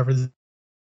whatever the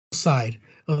side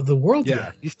of the world.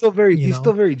 He's still very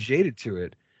jaded to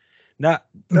it. That's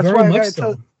why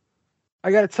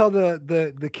I gotta tell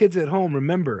the kids at home,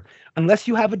 remember, unless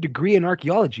you have a degree in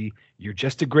archaeology, you're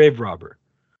just a grave robber.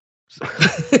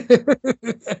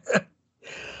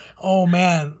 Oh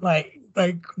man,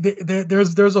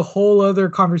 there's a whole other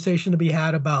conversation to be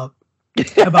had about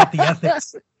the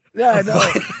ethics. Yeah, I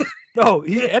know. No,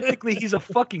 ethically he's a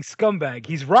fucking scumbag.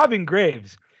 He's robbing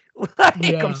graves.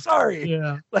 I'm sorry.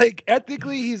 Yeah.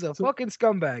 Ethically, he's a fucking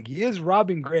scumbag. He is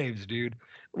robbing graves, dude.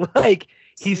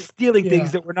 He's stealing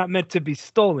things that were not meant to be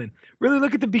stolen. Really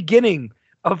look at the beginning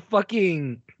of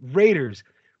fucking Raiders.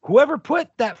 Whoever put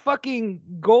that fucking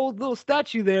gold little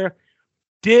statue there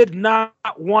did not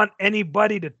want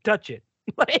anybody to touch it.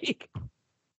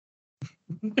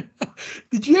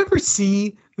 Did you ever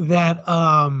see that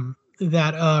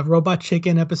Robot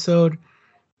Chicken episode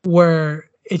where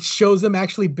it shows them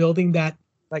actually building that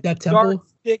temple? Dark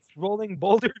sticks rolling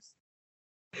boulders.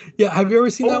 Yeah, have you ever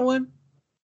seen that one?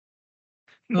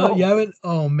 No. You haven't?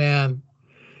 Oh man.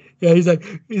 Yeah, he's like,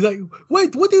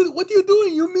 wait, what are you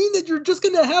doing? You mean that you're just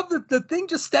gonna have the thing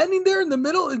just standing there in the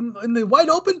middle in the wide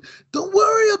open? Don't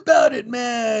worry about it,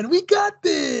 man. We got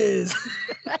this.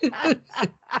 I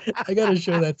gotta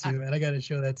show that to you, man.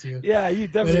 Yeah, you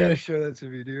definitely gotta show that to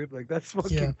me, dude. That's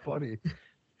fucking funny.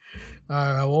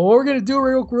 All right. Well, what we're gonna do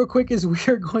real quick is we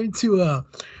are going to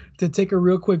take a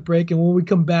real quick break, and when we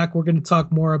come back, we're going to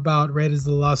talk more about Raiders of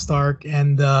the Lost Ark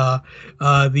and the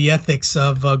ethics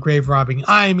of grave robbing.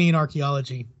 I mean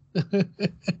archaeology.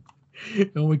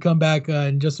 When we come back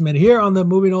in just a minute here on the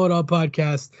Movie Know It All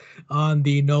podcast on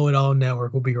the Know It All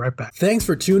Network. We'll be right back. Thanks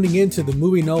for tuning in to the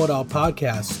Movie Know It All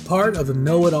podcast, part of the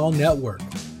Know It All Network.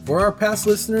 For our past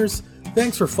listeners,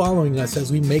 thanks for following us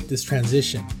as we make this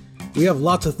transition. We have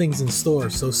lots of things in store,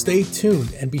 so stay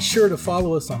tuned and be sure to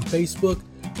follow us on Facebook,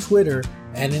 Twitter,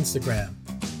 and Instagram.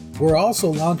 We're also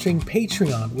launching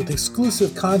Patreon with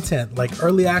exclusive content like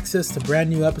early access to brand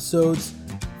new episodes,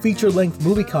 feature-length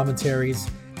movie commentaries,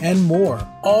 and more,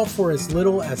 all for as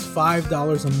little as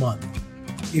 $5 a month.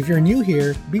 If you're new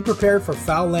here, be prepared for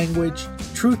foul language,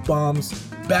 truth bombs,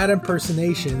 bad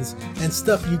impersonations, and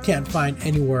stuff you can't find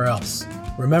anywhere else.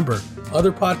 Remember,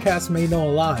 other podcasts may know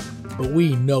a lot, but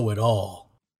we know it all.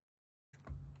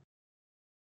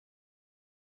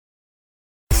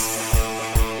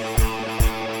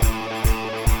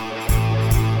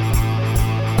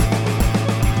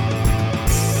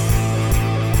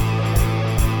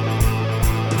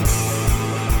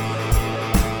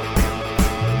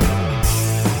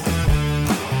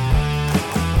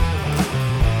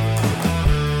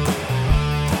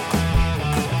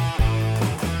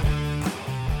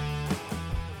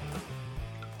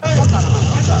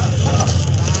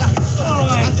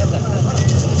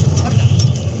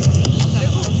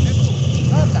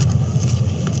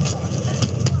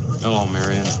 Hello,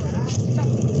 Marion.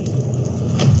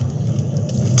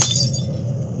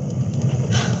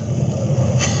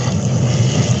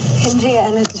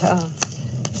 Indiana Jones.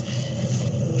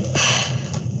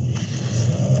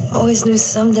 Always knew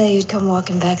someday you'd come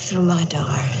walking back through my door.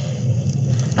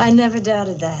 I never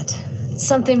doubted that.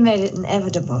 Something made it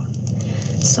inevitable.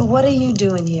 So what are you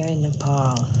doing here in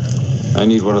Nepal? I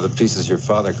need one of the pieces your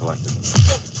father collected.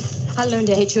 I learned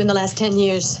to hate you in the last 10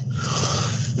 years.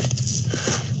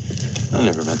 I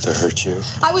never meant to hurt you.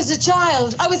 I was a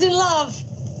child. I was in love.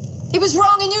 It was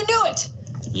wrong and you knew it.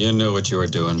 You knew what you were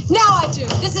doing. Now I do.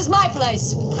 This is my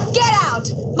place. Get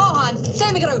out. Mohan,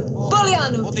 Semiguru,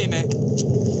 Bulianu.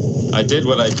 I did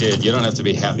what I did. You don't have to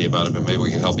be happy about it, but maybe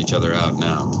we can help each other out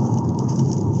now.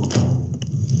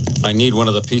 I need one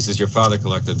of the pieces your father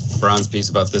collected. Bronze piece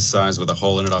about this size with a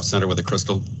hole in it off center with a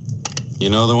crystal. You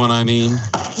know the one I mean?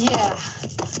 Yeah,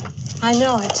 I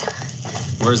know it.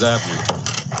 Where's Abner?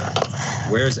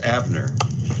 Where's Abner?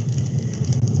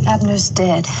 Abner's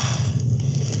dead.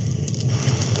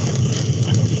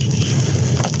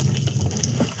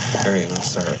 Marion, I'm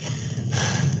sorry.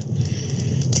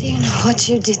 Do you know what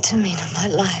you did to me in my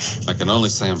life? I can only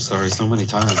say I'm sorry so many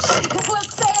times. Well,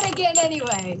 say it again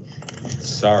anyway.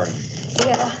 Sorry.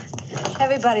 Yeah,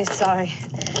 everybody's sorry.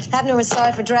 Abner was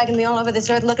sorry for dragging me all over this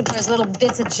earth looking for his little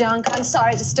bits of junk. I'm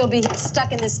sorry to still be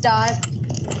stuck in this dive.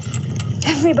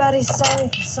 Everybody's sorry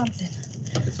for something.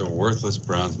 It's a worthless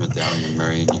bronze medallion,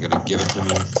 Marion. You gonna give it to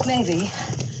me? Maybe.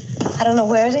 I don't know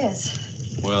where it is.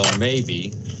 Well,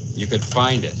 maybe you could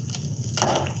find it.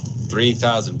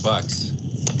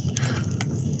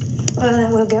 $3,000. Well,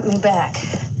 that will get me back.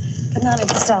 But not in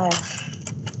style.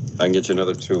 I can get you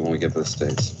another 2 when we get to the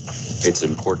States. It's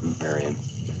important, Marion.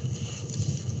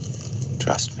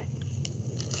 Trust me.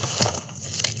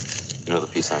 You know the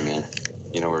piece I mean.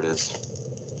 You know where it is.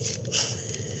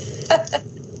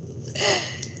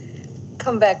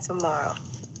 Come back tomorrow.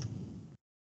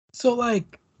 So,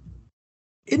 like,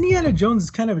 Indiana Jones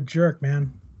is kind of a jerk,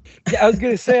 man. Yeah, I was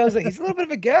gonna say, he's a little bit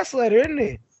of a gaslighter, isn't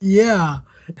he? Yeah.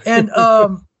 And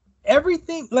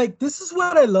everything, like, this is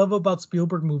what I love about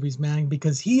Spielberg movies, man,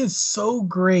 because he is so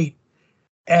great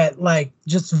at, like,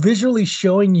 just visually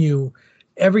showing you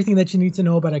everything that you need to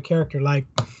know about a character. Like,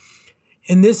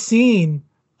 in this scene,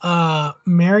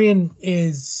 Marion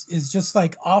is just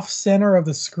like off center of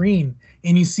the screen,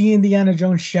 and you see Indiana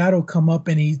Jones' shadow come up,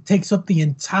 and he takes up the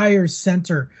entire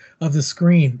center of the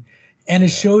screen, and it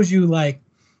shows you like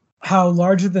how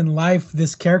larger than life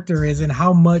this character is, and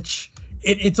how much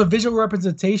it's a visual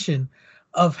representation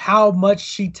of how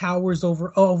much he towers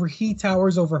over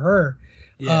her,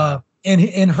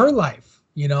 in her life,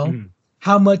 you know,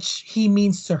 how much he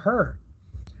means to her.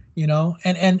 You know,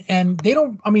 and they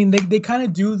don't. I mean, they kind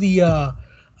of do the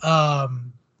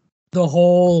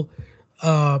whole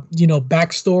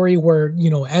backstory where, you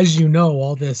know, as you know,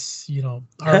 all this, you know,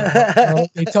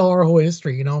 they tell our whole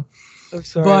history. You know, I'm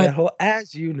sorry,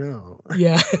 as you know.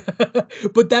 Yeah,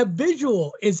 but that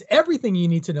visual is everything you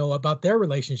need to know about their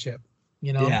relationship.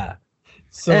 You know. Yeah.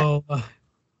 So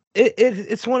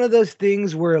it's one of those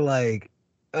things where, like,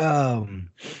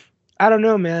 I don't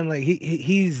know, man. Like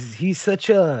he's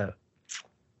such a.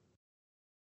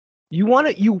 You want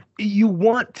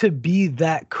to be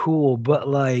that cool, but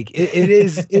like it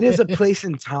is a place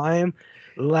and time.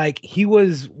 Like, he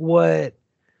was what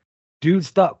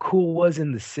dudes thought cool was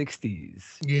in the 60s.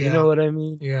 Yeah. You know what I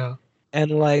mean? Yeah.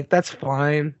 And like that's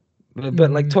fine,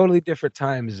 but like totally different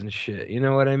times and shit. You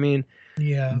know what I mean?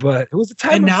 Yeah. But it was a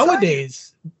time. And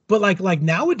nowadays, but like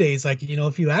nowadays, like, you know,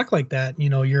 if you act like that, you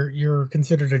know, you're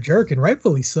considered a jerk, and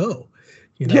rightfully so.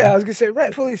 You know? Yeah, I was gonna say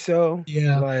rightfully so.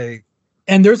 Yeah. Like,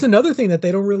 And there's another thing that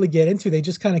they don't really get into. They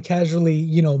just kind of casually,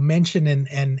 you know, mention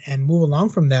and move along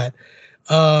from that.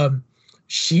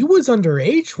 She was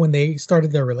underage when they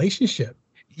started their reladude.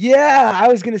 Yeah, I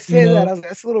was gonna say You that. know? I was like,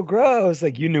 that's a little gross.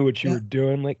 Like, you knew what you were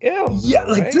doing. Like, ew. Yeah,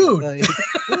 like, right? dude. Like,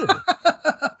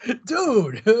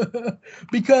 Dude.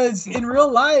 Because in real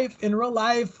life,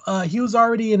 he was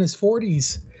already in his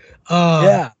 40s.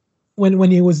 Yeah.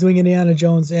 When he was doing Indiana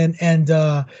Jones and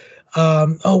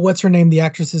what's her name? The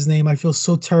actress's name. I feel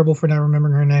so terrible for not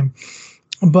remembering her name.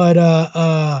 But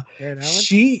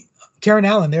Karen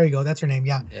Allen, there you go. That's her name.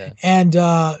 Yeah. And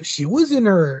she was in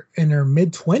her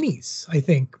mid 20s, I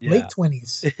think, late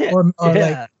 20s, or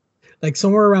like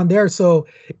somewhere around there. So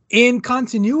in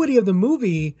continuity of the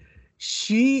movie,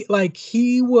 he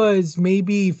was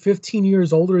maybe 15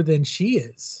 years older than she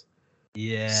is.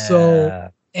 Yeah.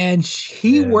 So, and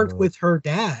he worked with her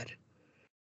dad,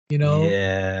 you know?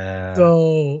 Yeah.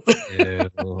 So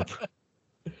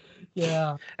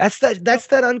yeah. That's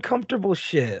that uncomfortable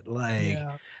shit. Like,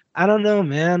 I don't know,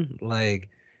 man. Like,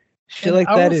 shit like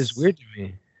that is weird to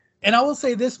me. And I will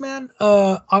say this, man,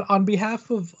 on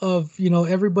behalf of you know,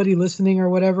 everybody listening or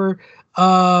whatever,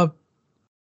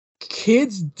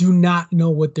 kids do not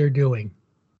know what they're doing.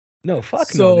 No, fuck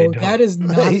so no, they don't. That is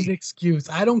not an excuse.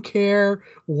 I don't care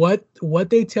what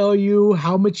they tell you,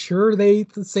 how mature they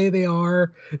say they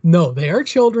are. No, they are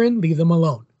children. Leave them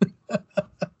alone.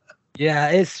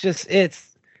 Yeah,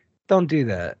 don't do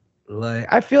that. Like,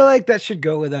 I feel like that should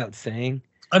go without saying.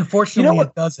 Unfortunately,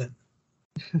 it doesn't.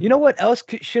 You know what else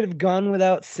should have gone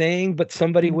without saying, but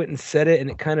somebody went and said it, and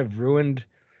it kind of ruined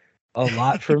a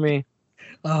lot for me.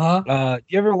 You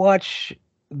ever watch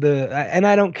and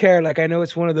I don't care, like, I know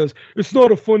it's one of those, it's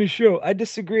not a funny show. I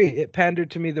disagree. It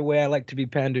pandered to me the way I like to be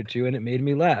pandered to, and it made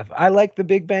me laugh. I like The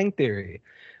Big Bang Theory.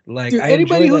 Like, dude,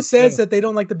 anybody who says that they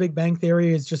don't like The Big Bang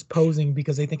Theory is just posing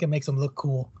because they think it makes them look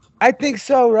cool. I think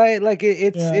so, right? Like,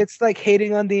 it's like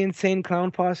hating on the Insane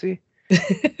Clown Posse.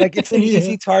 Like, it's an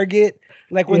easy target.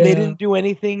 Like, when they didn't do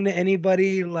anything to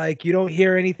anybody, like, you don't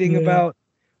hear anything about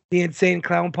the Insane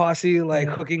Clown Posse, like,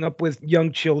 hooking up with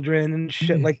young children and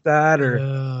shit like that,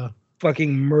 or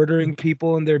fucking murdering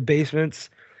people in their basements.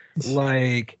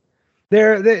 Like,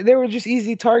 they were just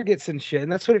easy targets and shit.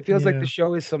 And that's what it feels like the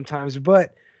show is sometimes.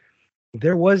 But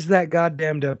there was that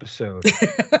goddamned episode.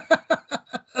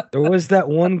 There was that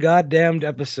one goddamned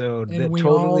episode and that we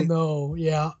totally all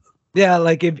know. Yeah,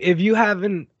 like, if you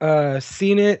haven't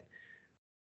seen it,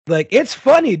 like, it's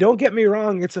funny. Don't get me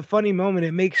wrong. It's a funny moment.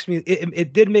 It makes me.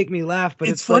 It did make me laugh. But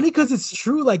it's funny because it's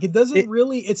true. Like, it doesn't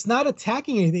really. It's not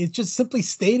attacking anything. It's just simply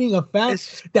stating a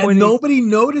fact that nobody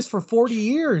noticed for 40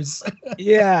 years.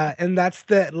 Yeah, and that's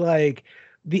that. Like,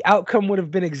 the outcome would have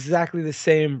been exactly the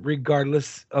same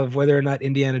regardless of whether or not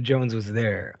Indiana Jones was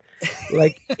there.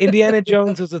 Like, Indiana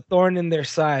Jones was a thorn in their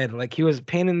side. Like, he was a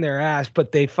pain in their ass.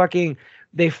 But they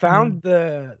found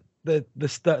the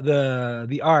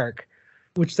Ark.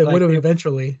 Which they would have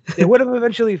eventually. They would have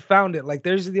eventually found it. Like,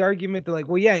 there's the argument that, like,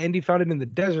 well, yeah, Indy found it in the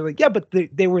desert. Like, yeah, but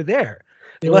they were there.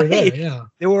 They were there, yeah.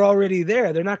 They were already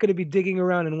there. They're not going to be digging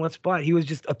around in one spot. He was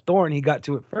just a thorn. He got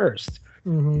to it first.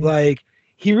 Mm-hmm. Like,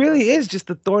 he really is just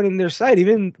a thorn in their side.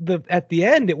 Even at the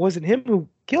end, it wasn't him who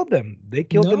killed them. They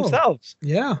killed themselves.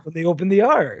 Yeah. When they opened the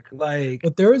Ark. Like,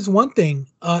 but there is one thing.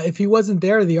 If he wasn't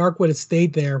there, the Ark would have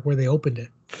stayed there where they opened it.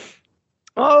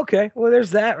 Oh, okay. Well,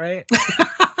 there's that, right?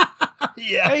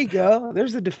 Yeah. There you go.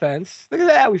 There's the defense. Look at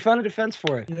that. We found a defense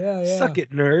for it. Yeah. Suck it,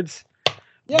 nerds.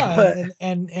 Yeah, but,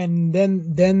 and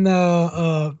then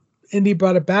Indy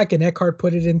brought it back, and Eckhart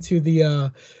put it into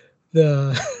the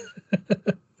the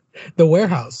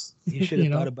warehouse. You should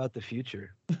have thought about the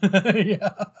future.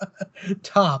 Yeah.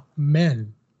 Top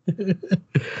men.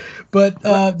 But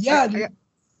go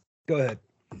ahead.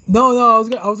 No, I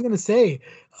was gonna say,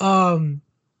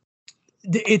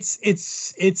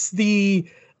 it's the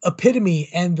epitome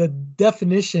and the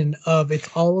definition of it's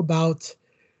all about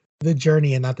the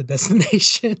journey and not the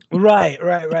destination. Right.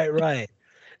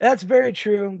 That's very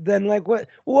true. Then, like, what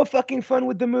fucking fun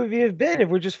would the movie have been if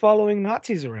we're just following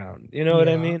Nazis around? You know what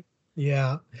I mean?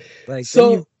 Yeah. Like,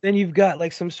 so then you've got,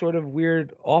 like, some sort of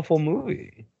weird, awful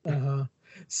movie.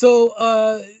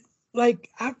 So, like,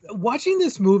 watching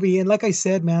this movie, and like I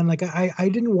said, man, like, I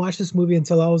didn't watch this movie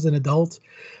until I was an adult.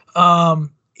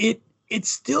 It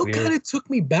still kind of took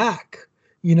me back,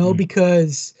 you know,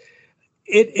 because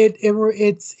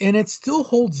it still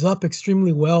holds up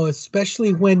extremely well,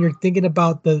 especially when you're thinking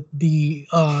about the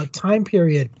time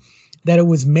period that it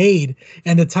was made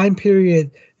and the time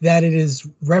period that it is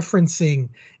referencing.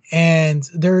 And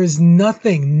there is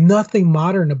nothing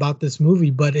modern about this movie,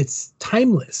 but it's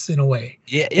timeless in a way.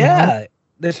 Yeah.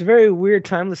 there's a very weird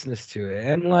timelessness to it,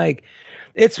 and like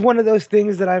it's one of those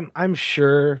things that I'm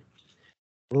sure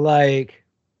like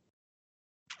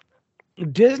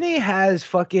Disney has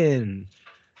fucking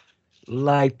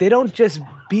like they don't just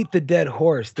beat the dead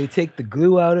horse. They take the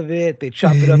glue out of it. They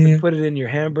chop it up and put it in your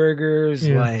hamburgers.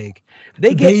 Yeah. Like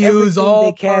they get They use everything all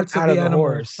they can parts out of of the the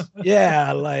horse.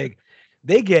 Yeah, like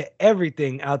they get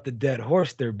everything out the dead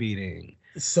horse they're beating.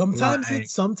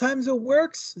 Sometimes it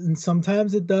works and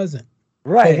sometimes it doesn't.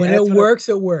 Right. But when it works,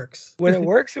 it works. When it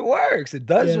works, it works. It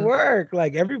does work.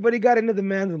 Like everybody got into the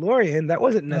Mandalorian. That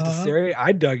wasn't necessary.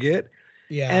 I dug it.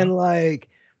 Yeah. And like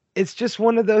it's just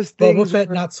one of those things. Boba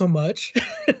Fett, not so much.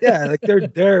 Yeah, like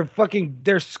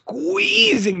they're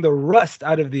squeezing the rust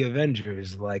out of the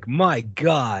Avengers. Like, my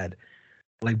God.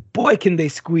 Like, boy, can they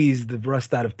squeeze the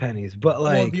rust out of pennies. But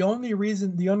like, well, the only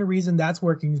reason that's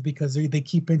working is because they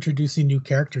keep introducing new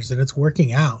characters and it's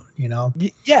working out, you know?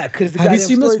 Yeah, because have you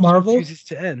seen Miss Marvel? Refuses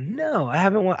to end. No, I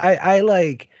haven't. I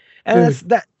like, and that's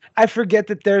that. I forget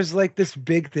that there's like this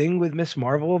big thing with Miss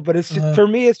Marvel, but it's just, for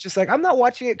me, it's just like I'm not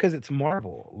watching it because it's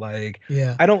Marvel. Like,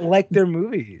 I don't like their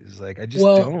movies. Like, I just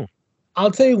don't.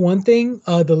 I'll tell you one thing: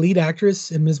 the lead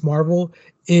actress in Miss Marvel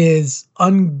is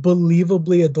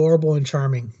unbelievably adorable and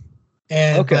charming,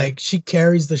 and like she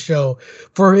carries the show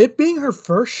for it being her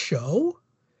first show,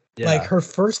 like her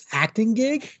first acting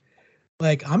gig.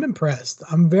 Like, I'm impressed.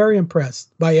 I'm very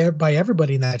impressed by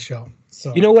everybody in that show.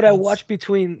 So you know what I watched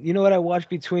between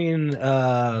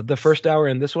the first hour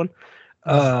and this one?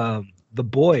 The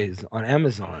Boys on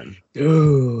Amazon.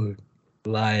 Dude.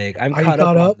 Like I'm caught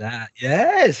up on that.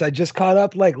 Yes, I just caught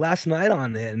up like last night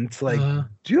on it. And it's like,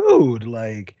 dude,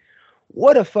 like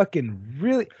what a fucking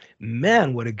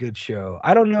what a good show.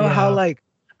 I don't know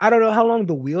how long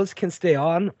the wheels can stay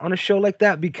on a show like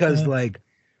that because like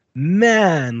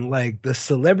like the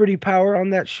celebrity power on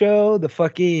that show, the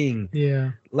fucking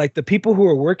like the people who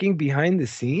are working behind the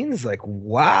scenes, like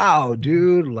wow,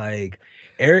 dude, like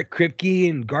Eric Kripke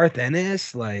and Garth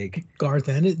Ennis,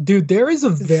 dude, there is a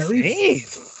very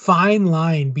fine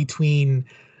line between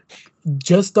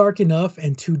just dark enough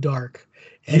and too dark,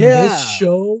 and this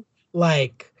show,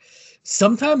 like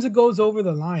sometimes it goes over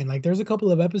the line. Like there's a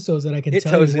couple of episodes that I can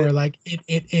tell you where like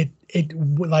it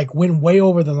like went way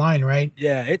over the line, right?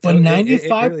 Yeah, but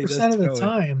 95% of the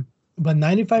time. But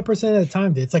 95% of the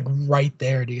time, it's like right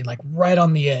there, dude, like right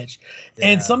on the edge. Yeah.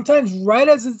 And sometimes right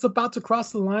as it's about to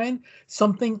cross the line,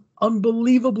 something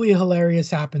unbelievably hilarious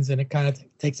happens and it kind of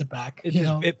takes it back.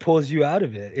 It pulls you out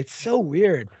of it. It's so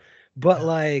weird. But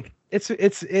like it's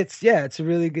a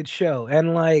really good show.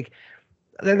 And like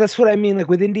that's what I mean. Like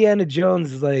with Indiana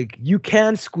Jones, like you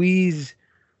can squeeze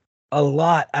a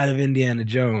lot out of Indiana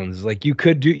Jones. Like you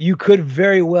could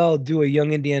very well do a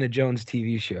young Indiana Jones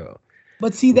TV show.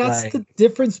 But see, that's the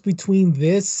difference between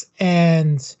this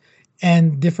and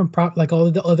different like all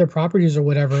of the other properties or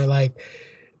whatever. Like,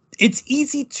 it's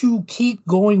easy to keep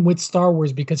going with Star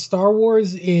Wars because Star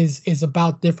Wars is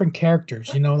about different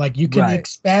characters. You know, like you can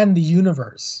expand the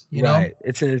universe. You know,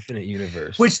 it's an infinite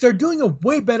universe, which they're doing a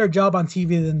way better job on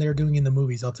TV than they're doing in the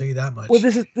movies. I'll tell you that much. Well,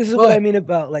 this is what I mean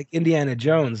about like Indiana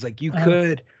Jones. Like you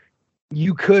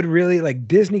could really like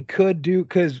Disney could do,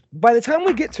 because by the time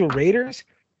we get to Raiders.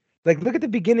 Like, look at the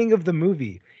beginning of the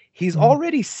movie. He's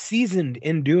already seasoned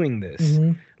in doing this.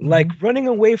 Like, running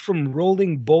away from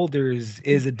rolling boulders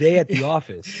is a day at the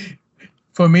office.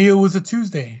 For me, it was a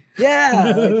Tuesday.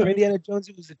 Yeah, like for Indiana Jones,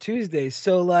 it was a Tuesday.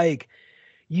 So, like,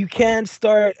 you can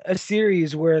start a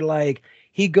series where, like,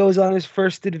 he goes on his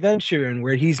first adventure and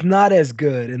where he's not as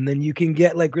good. And then you can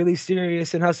get, like, really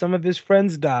serious in how some of his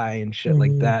friends die and shit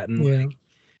like that. And, like,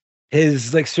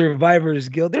 his, like, Survivor's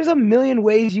Guild. There's a million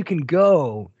ways you can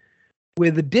go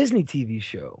with a Disney TV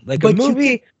show. Like a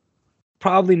movie,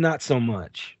 probably not so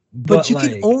much. But you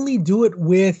can only do it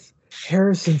with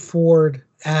Harrison Ford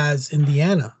as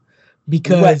Indiana.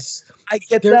 Because I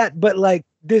get that, but like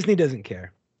Disney doesn't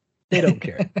care. They don't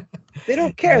care. They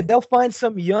don't care. They'll find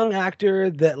some young actor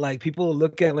that like people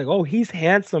look at like, oh, he's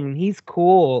handsome and he's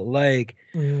cool. Like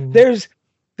there's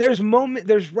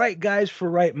right guys for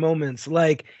right moments.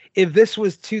 Like if this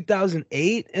was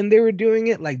 2008 and they were doing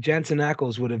it, like Jensen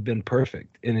Ackles would have been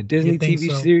perfect in a Disney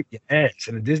TV series. Yes,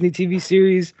 in a Disney TV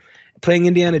series playing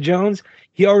Indiana Jones.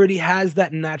 He already has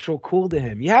that natural cool to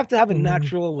him. You have to have a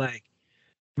natural, like,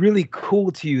 really cool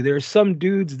to you. There are some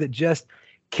dudes that just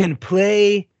can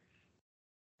play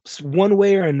one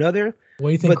way or another. What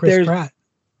do you think, Chris Pratt?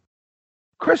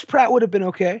 Chris Pratt would have been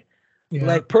okay. Yeah.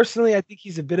 Like, personally, I think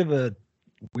he's a bit of a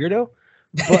weirdo.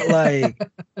 But like,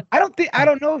 I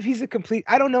don't know if he's a complete.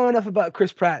 I don't know enough about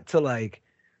Chris Pratt to like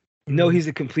know he's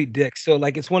a complete dick. So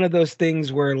like, it's one of those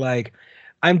things where like,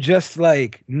 I'm just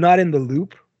like not in the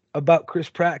loop about Chris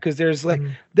Pratt, because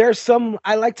there's some,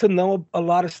 I like to know a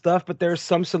lot of stuff, but there's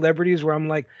some celebrities where I'm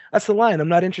like, that's the line. I'm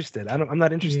not interested. I'm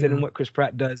not interested in what Chris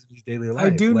Pratt does in his daily life. I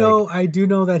do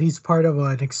know that he's part of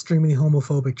an extremely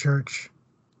homophobic church.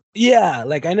 Yeah,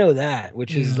 like I know that,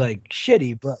 which is like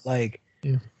shitty, but like,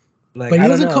 but he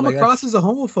doesn't come across as a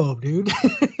homophobe, dude.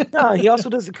 No, he also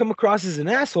doesn't come across as an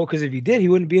asshole, because if he did, he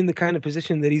wouldn't be in the kind of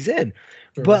position that he's in.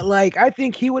 Sure. But like, I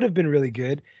think he would have been really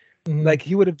good. Like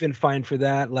he would have been fine for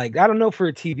that. Like, I don't know for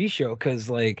a TV show,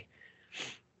 because like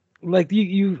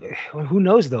you who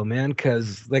knows though, man?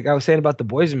 Because like I was saying about The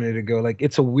Boys a minute ago, like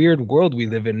it's a weird world we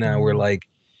live in now, where like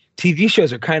TV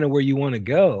shows are kind of where you want to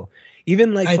go.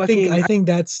 Even like I think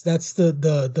that's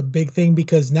the big thing,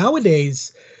 because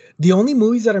nowadays the only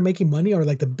movies that are making money are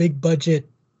like the big budget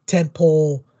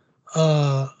tentpole,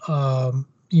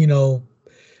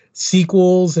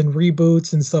 sequels and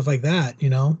reboots and stuff like that.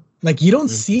 Like you don't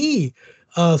see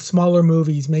smaller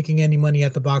movies making any money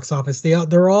at the box office.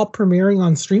 They're all premiering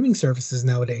on streaming services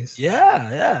nowadays.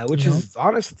 Yeah, which is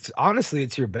honestly,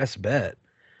 it's your best bet.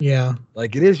 Yeah,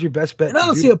 like it is your best bet. And I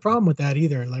don't see a problem with that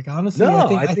either. Like honestly,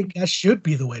 I think that should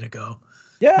be the way to go.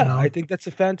 Yeah, I think that's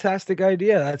a fantastic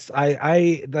idea.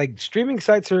 I like streaming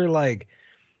sites are like,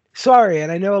 sorry,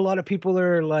 and I know a lot of people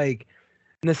are like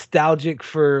nostalgic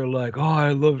for like, oh,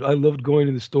 I loved going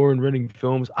to the store and renting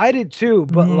films. I did too,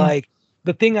 but like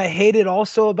the thing I hated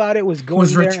also about it was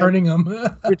returning them,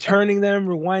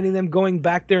 rewinding them, going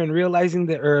back there and realizing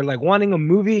that, or like wanting a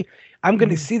movie. I'm going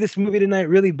to see this movie tonight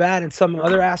really bad, and some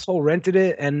other asshole rented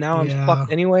it, and now I'm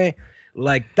fucked anyway.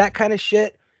 Like that kind of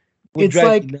shit.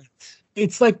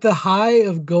 It's like the high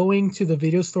of going to the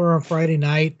video store on Friday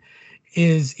night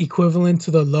is equivalent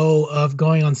to the low of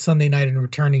going on Sunday night and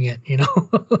returning it,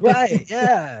 Right,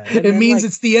 yeah. It means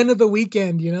it's the end of the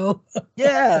weekend,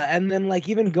 Yeah, and then like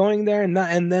even going there and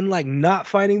then not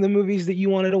finding the movies that you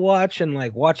wanted to watch, and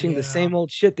like watching the same old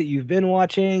shit that you've been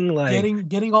watching, like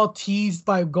getting all teased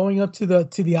by going up to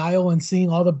the aisle and seeing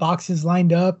all the boxes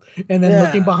lined up, and then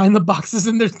looking behind the boxes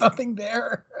and there's nothing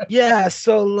there. Yeah,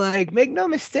 so like make no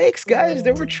mistakes, guys,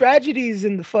 there were tragedies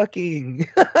in the fucking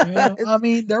I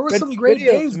mean, there were some great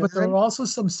days, but there were also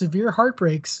some severe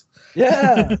heartbreaks.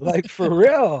 Yeah, like for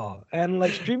real. And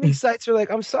like streaming sites are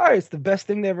like, I'm sorry, it's the best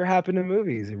thing that ever happened to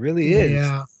movies. It really is.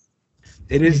 Yeah,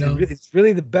 it is. It's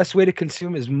really the best way to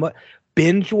consume as much.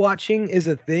 Binge watching is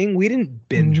a thing. We didn't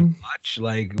binge watch.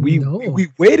 Like we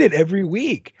waited every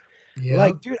week. Yeah.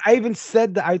 Like, dude, I even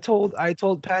said that I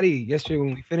told Patty yesterday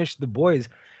when we finished The Boys,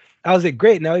 I was like,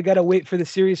 great, now we gotta wait for the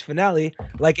series finale,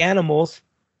 like animals.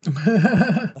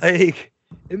 Like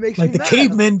it makes like me the mad.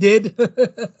 cavemen did.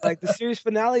 Like the series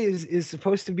finale is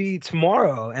supposed to be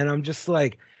tomorrow, and I'm just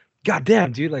like, God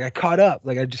damn, dude! Like I caught up.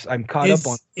 Like I'm caught up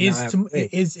on. Is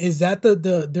that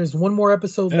the there's one more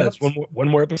episode left? One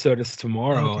more episode is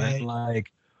tomorrow, and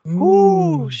like,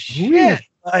 shit!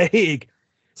 Like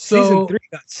season 3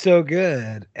 got so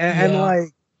good, and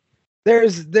like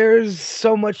there's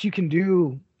so much you can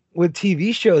do with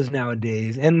TV shows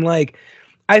nowadays, and like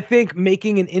I think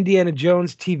making an Indiana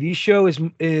Jones TV show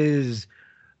is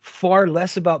far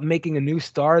less about making a new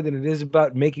star than it is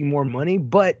about making more money.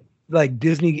 But like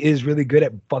Disney is really good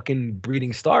at fucking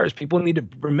breeding stars. People need to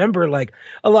remember, like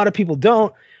a lot of people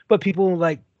don't, but people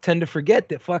like tend to forget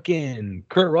that fucking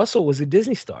Kurt Russell was a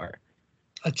Disney star.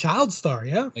 A child star,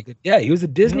 yeah. Like he was a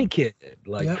Disney kid.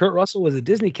 Like Kurt Russell was a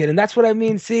Disney kid. And that's what I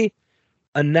mean. See,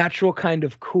 a natural kind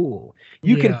of cool.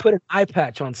 You can put an eye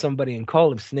patch on somebody and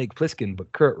call him Snake Plissken, but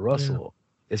Kurt Russell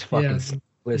is fucking Snake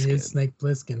Plissken. He is Snake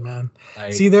Plissken, man.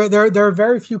 Like, see, there are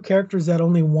very few characters that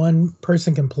only one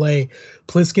person can play.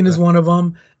 Plissken is one of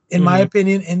them. In my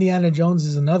opinion, Indiana Jones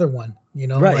is another one.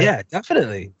 Right? Like, yeah,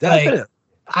 definitely. Like,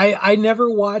 I never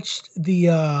watched the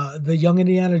Young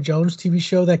Indiana Jones TV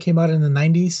show that came out in the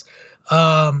 90s.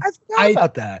 I forgot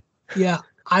about that. Yeah,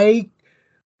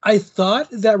 I thought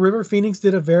that River Phoenix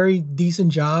did a very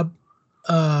decent job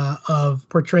of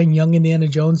portraying young Indiana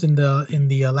Jones in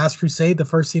the Last Crusade, the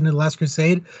first scene of the Last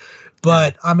Crusade.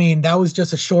 But I mean, that was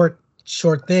just a short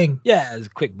thing. Yeah, it was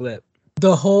a quick blip.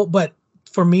 But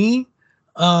for me,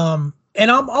 and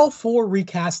I'm all for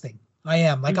recasting. I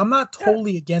am. Like, I'm not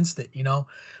totally against it,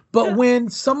 But when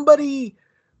somebody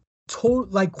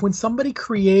when somebody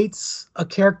creates a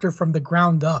character from the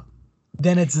ground up,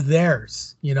 then it's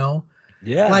theirs, Yeah.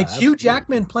 Like Hugh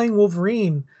Jackman playing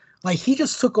Wolverine, like he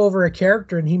just took over a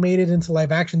character and he made it into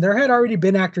live action. There had already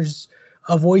been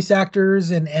voice actors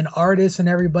and artists and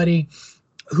everybody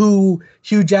who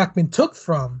Hugh Jackman took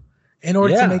from in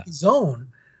order to make his own.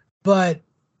 But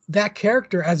that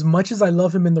character, as much as I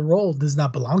love him in the role, does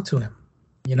not belong to him.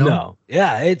 You know? No.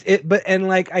 Yeah. But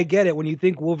like I get it. When you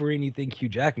think Wolverine, you think Hugh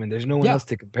Jackman. There's no one else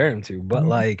to compare him to. But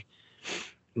like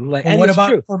Well, and what it's about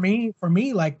true. for me?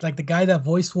 Like the guy that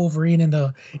voiced Wolverine in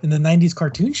the '90s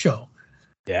cartoon show.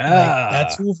 Yeah. Like,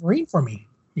 that's Wolverine for me.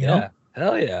 You know?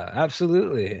 Hell yeah.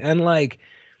 Absolutely. And like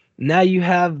now you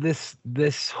have this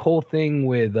whole thing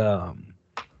with Marvel,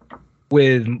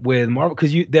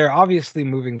 because they're obviously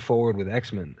moving forward with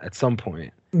X-Men at some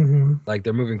point. Mm-hmm. Like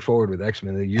they're moving forward with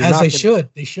X-Men. Should.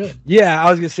 They should. Yeah, I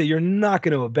was gonna say you're not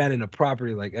gonna abandon a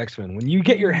property like X-Men when you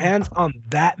get your hands on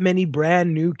that many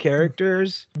brand new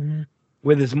characters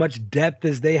with as much depth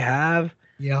as they have.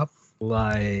 Yep.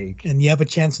 Like, and you have a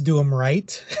chance to do them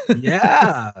right.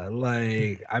 Yeah,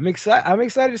 like I'm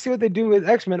excited to see what they do with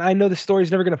X-Men. I know the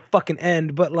story's never gonna fucking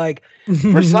end, but like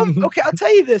for some, okay, I'll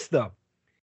tell you this though.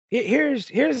 Here's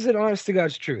an honest to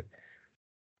God's truth.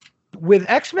 With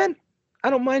X-Men, I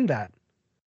don't mind that.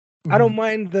 I don't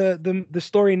mind the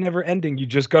story never ending. You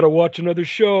just gotta watch another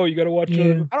show. You gotta watch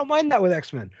another. I don't mind that with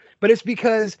X-Men, but it's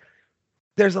because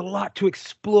there's a lot to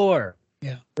explore.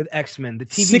 Yeah, with X-Men, the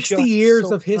TV 60 show years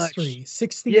so of history, much.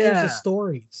 60 years of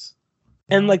stories.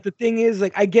 And like the thing is,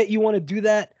 like I get you want to do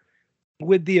that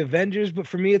with the Avengers, but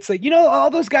for me, it's like, you know, all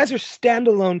those guys are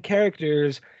standalone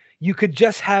characters. You could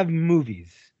just have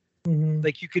movies.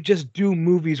 Like you could just do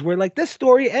movies where like this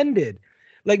story ended.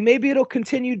 Like maybe it'll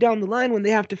continue down the line when they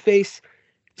have to face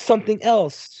something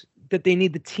else that they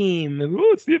need the team. And,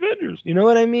 oh, it's the Avengers. You know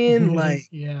what I mean? Like,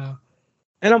 yeah.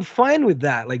 And I'm fine with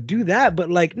that. Like, do that.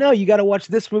 But like, no, you got to watch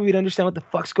this movie to understand what the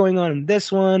fuck's going on in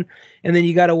this one. And then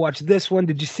you got to watch this one.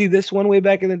 Did you see this one way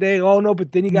back in the day? Oh no,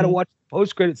 but then you got to watch the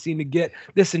post-credit scene to get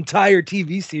this entire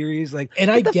TV series. Like, and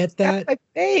I get that. My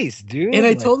face, dude. And I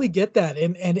like, totally get that.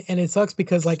 And it sucks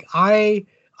because like I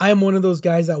am one of those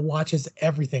guys that watches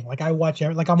everything. Like I watch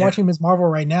like I'm watching Ms. Marvel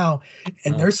right now,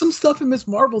 and there's some stuff in Ms.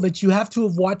 Marvel that you have to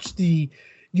have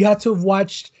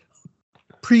watched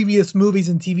previous movies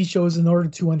and TV shows in order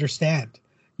to understand,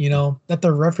 you know, that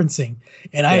they're referencing.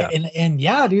 And and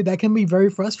yeah, dude, that can be very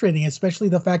frustrating, especially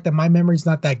the fact that my memory's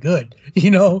not that good,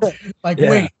 you know, like,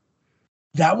 wait,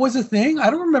 that was a thing. I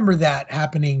don't remember that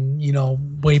happening, you know,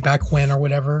 way back when or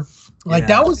whatever. Like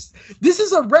this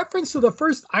is a reference to the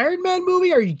first Iron Man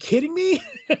movie. Are you kidding me?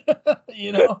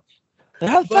 You know,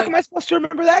 how the fuck am I supposed to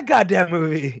remember that goddamn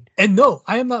movie? And no,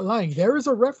 I am not lying. There is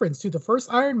a reference to the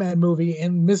first Iron Man movie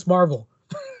in Ms. Marvel.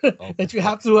 That you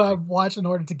have to watch in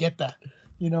order to get that,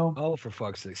 you know. Oh, for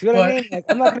fuck's sake! See what I mean? Like,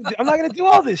 I'm not gonna do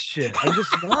all this shit. I'm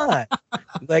just not.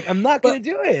 Like, I'm not gonna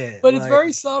do it. But it's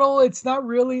very subtle. It's not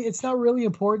really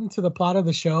important to the plot of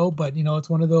the show. But you know, it's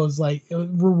one of those like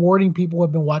rewarding people who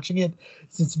have been watching it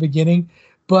since the beginning.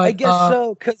 But I guess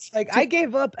so, because like I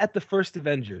gave up at the first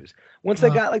Avengers. Once I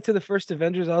got like to the first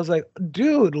Avengers, I was like,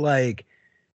 dude, like.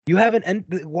 You haven't,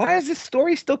 why is this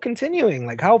story still continuing?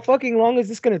 Like, how fucking long is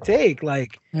this going to take?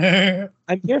 Like, I'm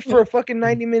here for a fucking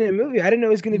 90-minute movie. I didn't know it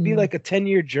was going to be like a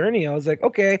 10-year journey. I was like,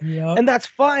 okay, and that's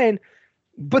fine.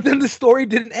 But then the story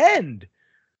didn't end.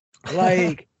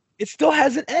 Like, it still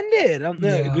hasn't ended. I'm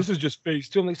like, this is just phase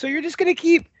 2. I'm like, so you're just going to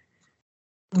keep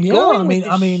going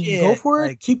I mean, go for it.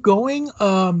 Like, keep going.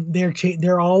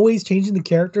 They're always changing the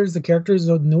characters. The characters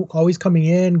are always coming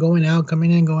in, going out,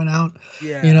 coming in, going out.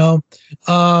 Yeah, you know,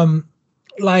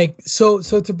 like so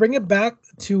to bring it back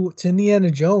to Indiana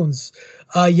Jones,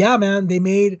 yeah, man, they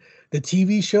made the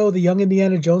TV show, The Young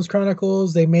Indiana Jones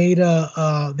Chronicles. They made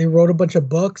they wrote a bunch of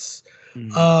books.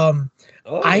 I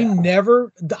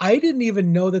didn't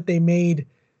even know that they made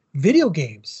video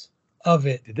games of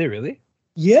it. Did they really?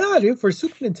 Yeah, dude, for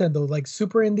Super Nintendo, like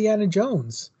Super Indiana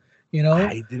Jones, you know?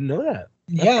 I didn't know that.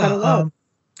 That's yeah.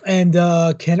 And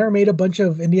Kenner made a bunch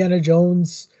of Indiana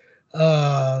Jones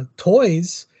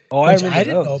toys. Oh, I didn't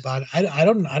know about it. I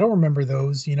don't remember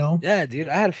those, you know? Yeah, dude,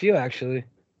 I had a few actually.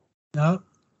 No.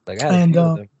 Like I had a few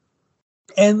of them.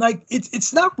 And like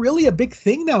it's not really a big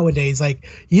thing nowadays. Like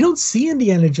you don't see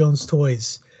Indiana Jones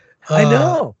toys. I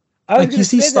know. Like you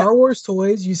see Star Wars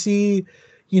toys, you see,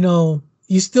 you know,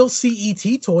 you still see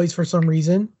E.T. toys for some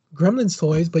reason, Gremlins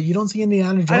toys, but you don't see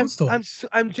Indiana Jones toys.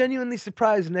 I'm genuinely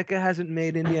surprised NECA hasn't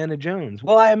made Indiana Jones.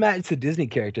 Well, I imagine it's a Disney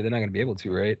character. They're not going to be able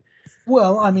to, right?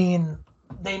 Well, I mean,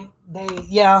 they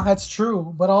yeah, that's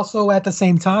true. But also at the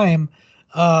same time,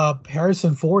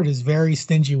 Harrison Ford is very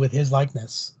stingy with his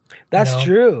likeness. That's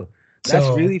true. That's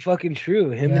really fucking true.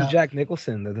 Him and Jack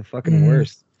Nicholson, they're the fucking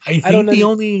worst. I think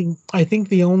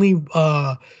the only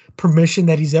permission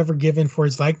that he's ever given for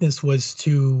his likeness was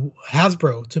to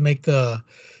Hasbro to make the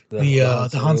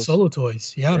Han Solo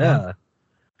toys. Yeah, man.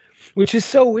 Which is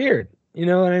so weird. You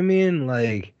know what I mean?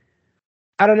 Like,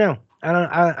 I don't know.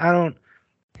 I don't.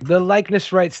 The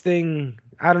likeness rights thing.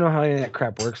 I don't know how any of that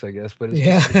crap works, I guess, but it's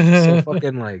Yeah. just it's so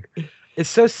fucking like, it's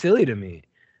so silly to me.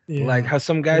 Yeah. Like how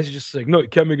some guys are just like, no, you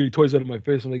can't make any toys out of my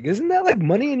face. I'm like, isn't that like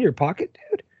money in your pocket,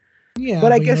 dude? Yeah,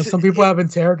 but I you guess know, some people have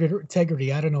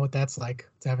integrity. I don't know what that's like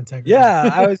to have integrity. Yeah,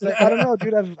 I was like, I don't know,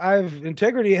 dude. I've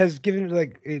integrity has given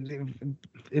like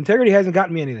integrity hasn't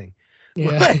gotten me anything.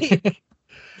 Yeah. Like,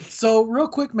 So real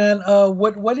quick, man,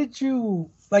 what did you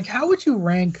like? How would you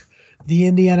rank the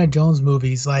Indiana Jones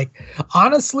movies? Like,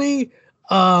 honestly,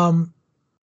 like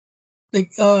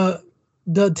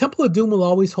the Temple of Doom will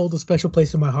always hold a special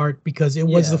place in my heart because it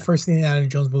was the first Indiana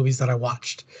Jones movies that I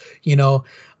watched. You know,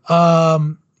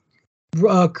 the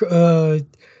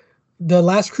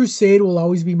Last Crusade will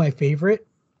always be my favorite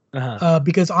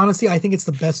because honestly, I think it's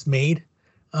the best made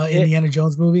Indiana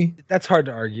Jones movie. That's hard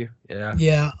to argue. Yeah.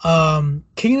 Yeah.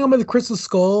 Kingdom of the Crystal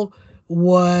Skull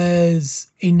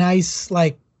was a nice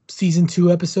like season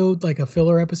 2 episode, like a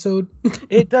filler episode.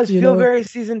 It does feel very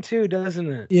season 2,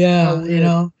 doesn't it? Yeah, you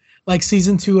know, like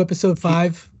season 2, episode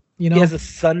 5. You know, he has a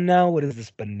son now. What is this,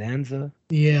 Bonanza?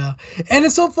 Yeah, and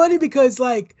it's so funny because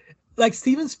like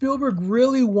Steven Spielberg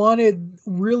really wanted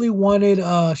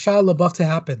Shia LaBeouf to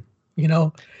happen. You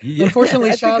know,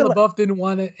 unfortunately, Shia LaBeouf didn't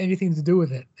want anything to do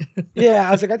with it. Yeah,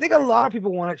 I was like, I think a lot of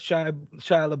people wanted Shia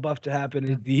LaBeouf to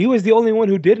happen. He was the only one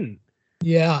who didn't.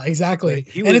 Yeah, exactly.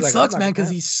 Like, and it sucks, man, because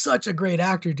he's such a great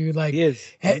actor, dude. Like, he is.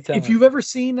 If you've ever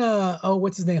seen,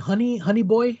 what's his name, Honey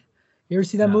Boy? You ever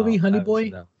see that movie, Honey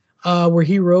Boy? Where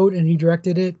he wrote and he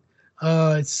directed it.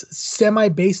 It's semi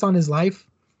based on his life.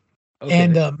 Okay.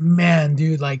 And man,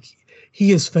 dude, like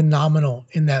he is phenomenal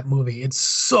in that movie. It's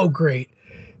so great.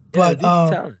 But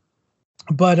yeah,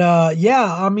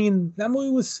 I mean, that movie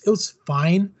was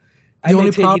fine. I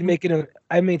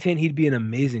maintain he'd be an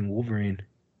amazing Wolverine.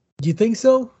 Do you think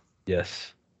so?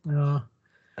 Yes. I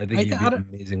think he'd be an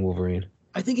amazing Wolverine.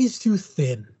 I think he's too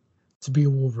thin to be a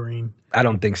Wolverine. I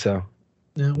don't think so.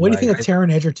 What do you think of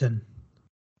Taron Egerton?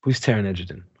 Who's Taron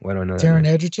Egerton? Why do I know that? Taron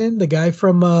Egerton, the guy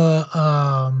from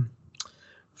The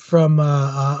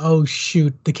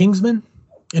Kingsman,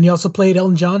 and he also played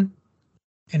Elton John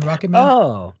in Rocketman.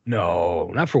 Oh no,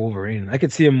 not for Wolverine. I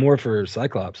could see him more for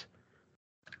Cyclops.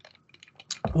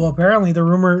 Well, apparently the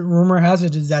rumor has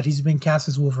it is that he's been cast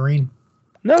as Wolverine.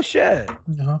 No shit.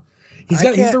 He's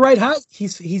the right height.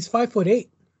 He's 5'8".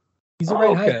 He's the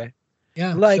right height.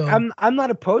 Yeah. Like I'm not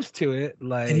opposed to it.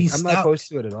 Like I'm not opposed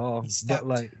to it at all. But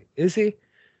like, is he?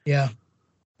 Yeah.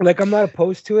 Like I'm not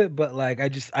opposed to it, but like I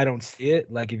don't see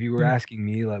it. Like if you were asking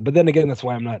me, like, but then again, that's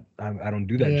why I don't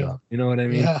do that job. You know what I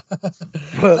mean? Yeah.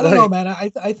 But I don't know, man.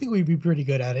 I think we'd be pretty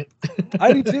good at it.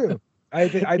 I do too. I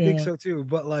think so too.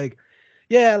 But like,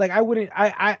 yeah, like I wouldn't.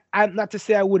 I'm not to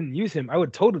say I wouldn't use him. I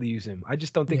would totally use him. I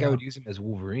just don't think I would use him as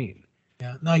Wolverine.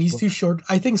 Yeah. No, he's too short.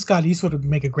 I think Scott Eastwood would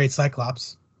make a great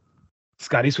Cyclops.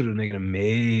 Scott Eastwood would make an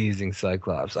amazing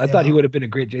Cyclops. I thought he would have been a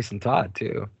great Jason Todd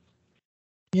too.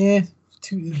 Yeah.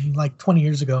 Like 20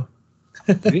 years ago.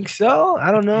 You think so?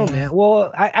 I don't know, man.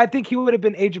 Well, I think he would have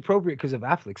been age appropriate because of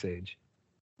Affleck's age.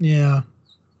 Yeah.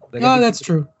 Like, that's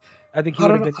true. I think he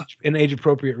would have been an age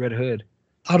appropriate Red Hood.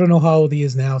 I don't know how old he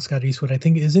is now, Scott Eastwood. I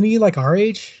think, isn't he like our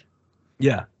age?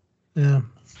 Yeah. Yeah.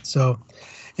 So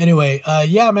anyway,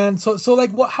 yeah, man. So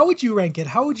like how would you rank it?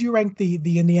 How would you rank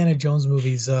the Indiana Jones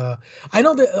movies? I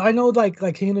know like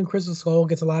Kingdom Crystal Skull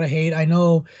gets a lot of hate. I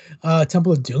know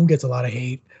Temple of Doom gets a lot of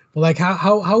hate. But like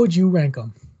how would you rank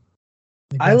them?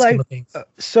 I like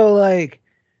so like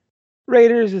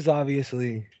Raiders is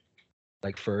obviously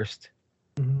like first.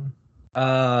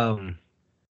 Mm-hmm.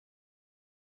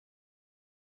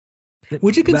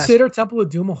 Would you consider Temple of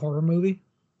Doom a horror movie?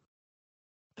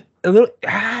 A little,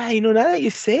 now that you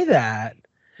say that,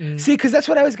 see, because that's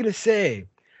what I was gonna say.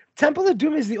 Temple of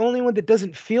Doom is the only one that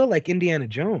doesn't feel like Indiana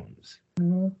Jones.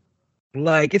 Mm-hmm.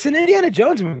 Like it's an Indiana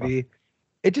Jones movie.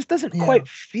 It just doesn't quite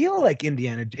feel like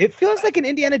Indiana. It feels like an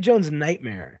Indiana Jones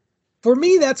nightmare. For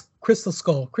me, that's Crystal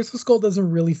Skull. Crystal Skull doesn't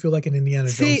really feel like an Indiana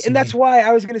Jones. See, and that's why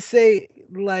I was gonna say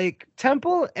like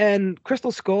Temple and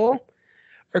Crystal Skull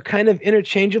are kind of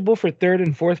interchangeable for third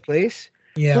and fourth place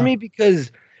for me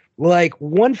because like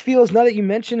one feels, now that you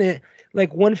mention it,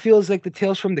 like one feels like the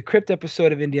Tales from the Crypt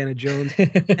episode of Indiana Jones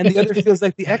and the other feels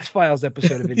like the X-Files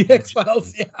episode of Indiana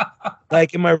Jones. The X-Files,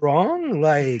 Like, am I wrong?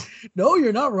 Like, no,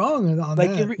 you're not wrong on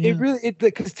like that. It really,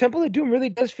 because Temple of Doom really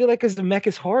does feel like a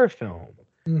Zemeckis horror film.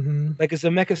 Mm-hmm. Like a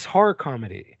Zemeckis horror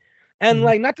comedy. And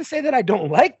like, not to say that I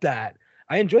don't like that.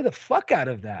 I enjoy the fuck out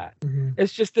of that. Mm-hmm.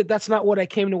 It's just that that's not what I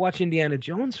came to watch Indiana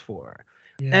Jones for.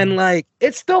 Yeah. And like,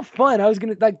 it's still fun. I was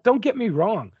going to like, don't get me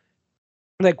wrong.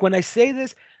 Like when I say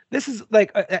this is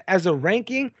like as a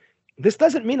ranking, this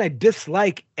doesn't mean I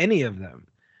dislike any of them.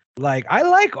 Like, I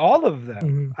like all of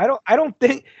them. I don't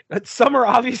think that some are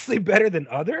obviously better than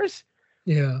others.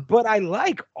 Yeah. But I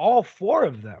like all 4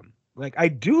 of them. Like, I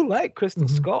do like Crystal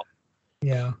Skull.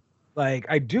 Yeah. Like,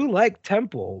 I do like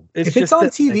Temple. If it's on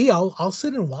TV, I'll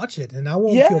sit and watch it, and I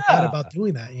won't feel bad about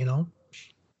doing that. You know,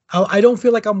 I don't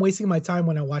feel like I'm wasting my time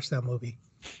when I watch that movie.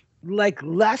 Like,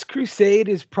 Last Crusade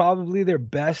is probably their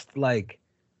best. Like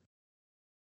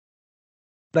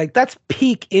that's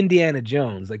peak Indiana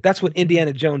Jones. Like, that's what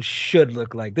Indiana Jones should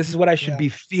look like. This is what I should be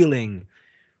feeling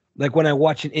like when I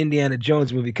watch an Indiana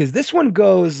Jones movie, because this one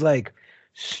goes like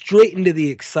straight into the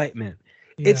excitement.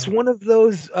 It's one of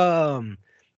those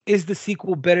is the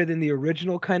sequel better than the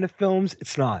original kind of films?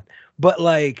 It's not. But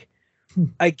like,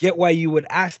 I get why you would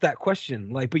ask that question.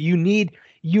 Like, but you need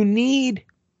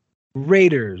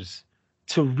Raiders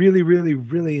to really, really,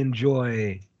 really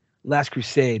enjoy Last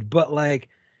Crusade. But like,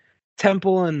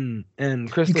 Temple and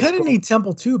Crystal, you kind of need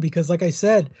Temple too, because like I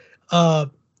said,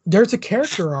 there's a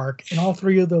character arc in all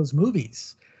 3 of those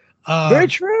movies. Very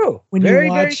true. When very,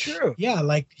 you watch, very true. Yeah,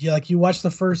 like you watch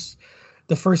the first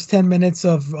 10 minutes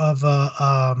of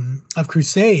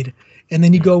Crusade, and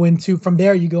then you go into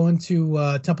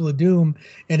Temple of Doom,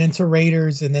 and into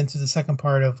Raiders, and then to the second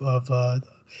part of the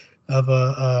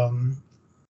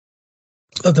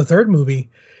third movie.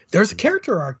 There's a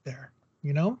character arc there,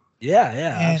 you know. Yeah,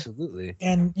 absolutely.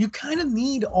 And you kind of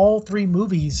need all 3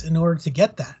 movies in order to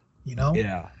get that, you know.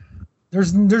 Yeah.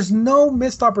 There's no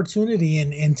missed opportunity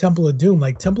in Temple of Doom.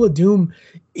 Like, Temple of Doom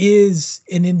is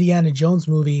an Indiana Jones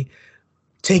movie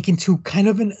taken to kind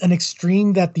of an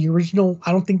extreme that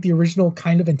I don't think the original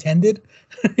kind of intended,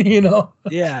 you know.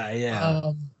 Yeah.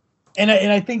 And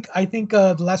I think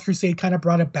The Last Crusade kind of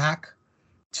brought it back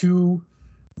to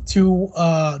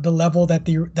the level that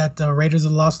the Raiders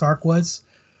of the Lost Ark was.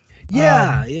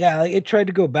 Yeah. Like, it tried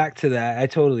to go back to that. I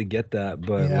totally get that,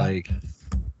 but like,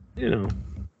 you know.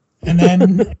 And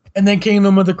then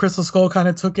Kingdom of the Crystal Skull kind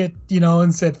of took it, you know,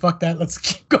 and said, "Fuck that, let's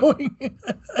keep going."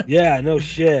 Yeah, no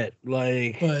shit.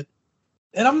 Like,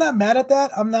 and I'm not mad at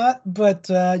that. I'm not, but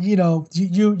you know,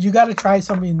 you got to try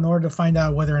something in order to find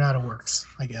out whether or not it works,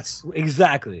 I guess.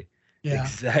 Exactly. Yeah.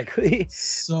 Exactly.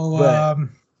 So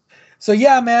so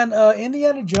yeah, man,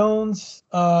 Indiana Jones,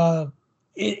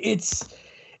 it's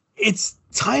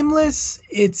timeless.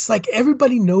 It's like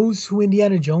everybody knows who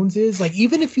Indiana Jones is. Like,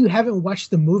 even if you haven't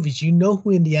watched the movies, you know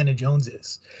who Indiana Jones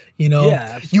is. You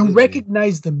know, you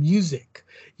recognize the music.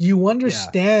 You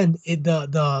understand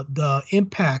the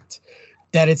impact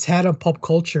that it's had on pop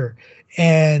culture,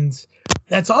 and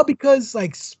that's all because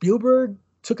like Spielberg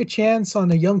took a chance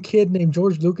on a young kid named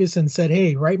George Lucas and said,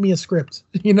 "Hey, write me a script."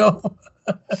 You know,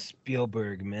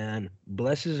 Spielberg, man,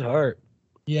 bless his heart.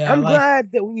 Yeah, I'm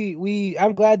glad that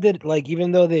I'm glad that, like,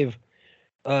 even though they've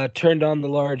turned on the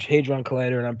Large Hadron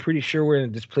Collider, and I'm pretty sure we're in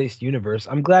a displaced universe,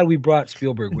 I'm glad we brought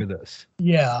Spielberg with us.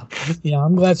 Yeah,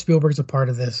 I'm glad Spielberg's a part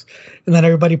of this. And then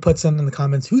everybody puts in the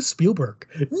comments, "Who's Spielberg?"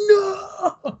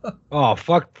 No! Oh,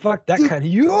 fuck that kind of...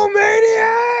 You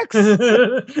maniacs!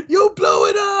 You blow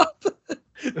it up!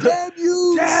 Damn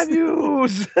you! Damn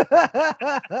yous!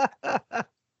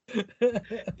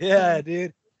 Yeah,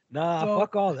 dude. Nah,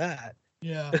 fuck all that.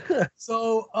 Yeah.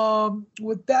 So,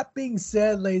 with that being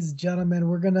said, ladies and gentlemen,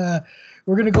 we're gonna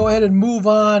go ahead and move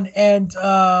on. And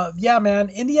yeah, man,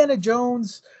 Indiana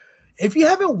Jones. If you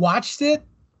haven't watched it,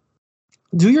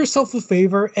 do yourself a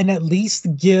favor and at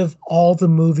least give all the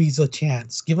movies a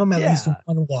chance. Give them at least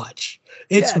one watch.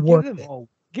 It's worth it.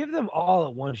 Give them all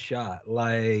at one shot.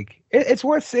 Like, it's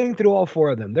worth sitting through all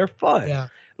 4 of them. They're fun. Yeah.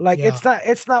 Like,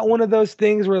 it's not one of those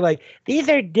things where like, these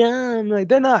are dumb. Like,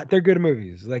 they're not. They're good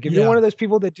movies. Like, if you're one of those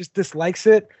people that just dislikes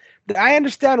it, I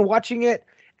understand watching it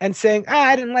and saying,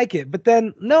 I didn't like it. But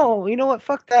then, no, you know what?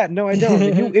 Fuck that. No, I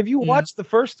don't. If you watch the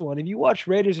first one, if you watch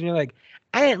Raiders and you're like,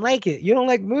 I didn't like it, you don't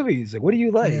like movies. Like, what do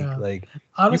you like? Yeah. Like,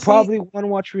 honestly, you probably want to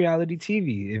watch reality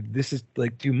TV if this is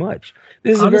like too much.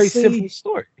 This is a very simple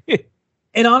story.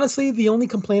 And honestly, the only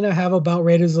complaint I have about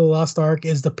Raiders of the Lost Ark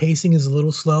is the pacing is a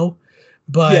little slow.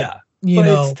 But you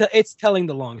know, it's telling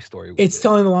the long story. It's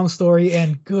telling the long story,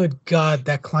 and good God,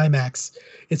 that climax!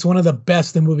 It's one of the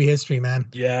best in movie history, man.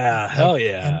 Yeah, hell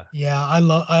yeah, I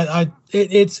love.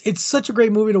 It's such a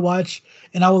great movie to watch,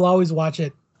 and I will always watch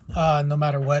it, no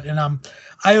matter what. And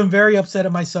I am very upset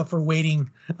at myself for waiting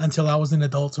until I was an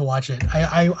adult to watch it.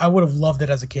 I would have loved it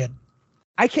as a kid.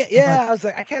 I can't. Yeah, I was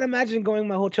like, I can't imagine going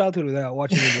my whole childhood without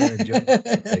watching Indiana Jones.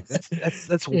 Like,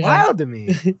 that's wild to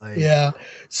me. Like, yeah.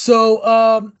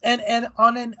 So and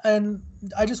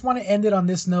I just want to end it on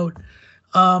this note.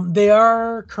 They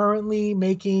are currently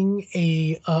making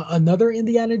another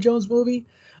Indiana Jones movie.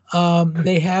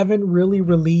 They haven't really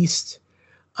released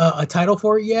a title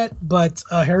for it yet, but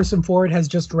Harrison Ford has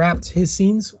just wrapped his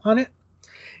scenes on it,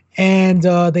 and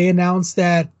they announced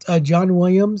that John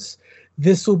Williams,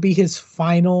 this will be his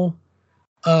final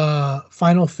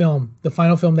film, the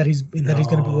final film that he's going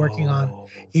to be working on.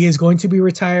 He is going to be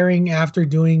retiring after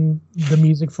doing the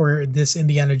music for this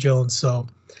Indiana Jones. So,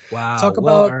 wow,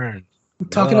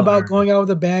 talking about going out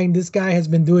with a bang. This guy has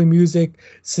been doing music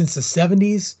since the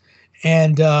 70s,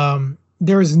 and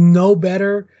there is no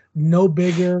better, no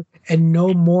bigger, and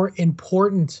no more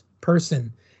important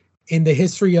person in the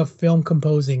history of film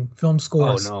composing, film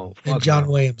scores than John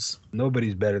Williams.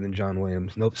 Nobody's better than John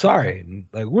Williams. Nope. Sorry.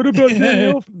 Like, what about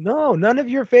Danny Elfman? No, none of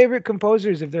your favorite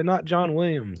composers if they're not John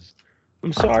Williams.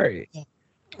 I'm sorry.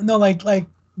 No, like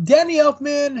Danny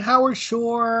Elfman, Howard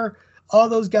Shore, all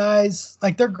those guys,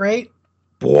 like they're great.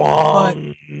 But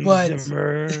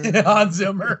Zimmer. Hans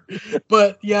Zimmer.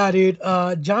 But yeah, dude,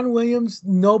 John Williams,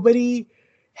 nobody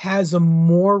has a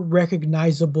more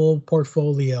recognizable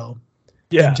portfolio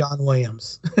than John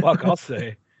Williams. Fuck, I'll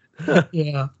say.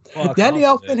 Yeah. Danny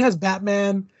Elfman has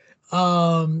Batman.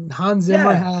 Hans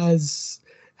Zimmer has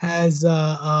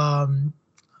I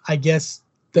guess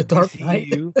the Dark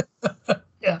Knight.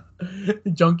 Yeah.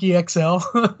 Junkie XL.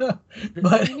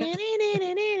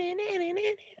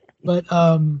 But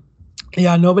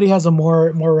yeah, nobody has a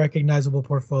more recognizable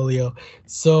portfolio.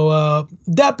 So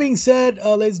that being said,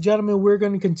 ladies and gentlemen, we're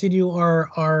going to continue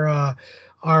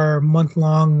our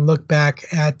month-long look back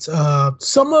at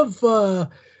some of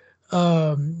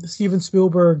Steven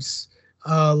Spielberg's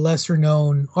lesser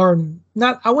known, or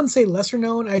not, I wouldn't say lesser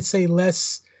known, I'd say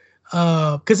less,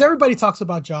 because everybody talks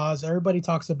about Jaws, everybody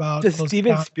talks about... Does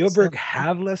Steven Spielberg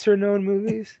have lesser known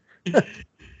movies?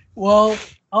 Well,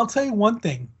 I'll tell you one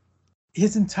thing.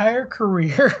 His entire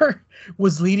career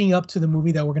was leading up to the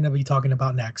movie that we're going to be talking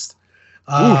about next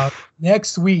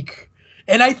week.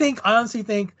 And I honestly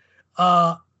think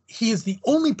he is the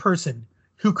only person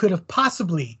who could have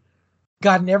possibly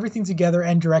gotten everything together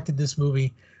and directed this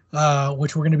movie,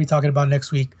 which we're going to be talking about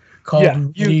next week, called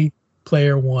Ready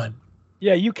Player One.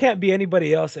 Yeah, you can't be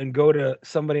anybody else and go to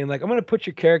somebody and like, I'm going to put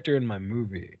your character in my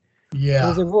movie. Yeah. I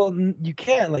was like, well, you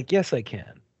can't. Like, yes, I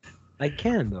can. I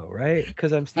can though, right?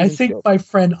 Because I'm Steven Spielberg. My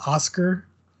friend Oscar.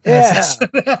 Yeah.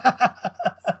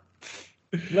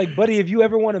 Like, buddy, if you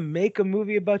ever want to make a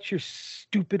movie about your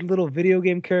stupid little video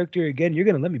game character again, you're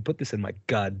gonna let me put this in my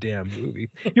goddamn movie.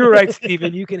 You're right,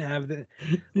 Steven. You can have that.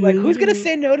 Like, who's gonna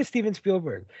say no to Steven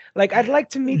Spielberg? Like, I'd like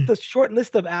to meet the short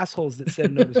list of assholes that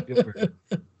said no to Spielberg.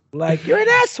 Like, you're an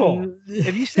asshole.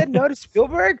 If you said no to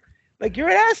Spielberg, like, you're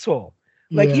an asshole.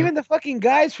 Like, even the fucking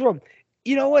guys from,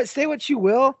 you know what? Say what you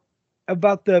will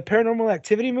about the Paranormal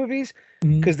Activity movies,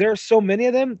 because there are so many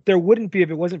of them. There wouldn't be if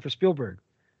it wasn't for Spielberg.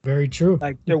 Very true.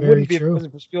 Like, there wouldn't be if it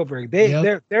wasn't for Spielberg.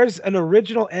 There's an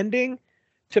original ending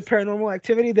to Paranormal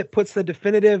Activity that puts the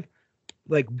definitive,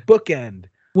 like, bookend.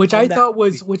 Which I thought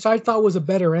was a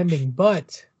better ending,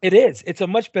 but it is. It's a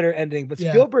much better ending. But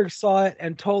Spielberg saw it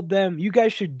and told them, "You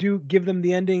guys should give them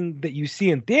the ending that you see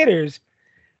in theaters.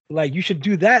 Like, you should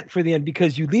do that for the end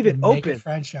because you leave it open." A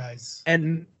franchise.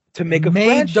 And to make a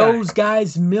franchise. Made those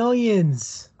guys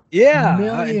millions. Yeah.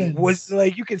 Millions. Was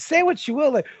like, you can say what you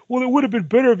will. Like, well, it would have been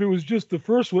better if it was just the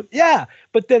first one. Yeah.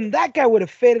 But then that guy would have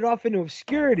faded off into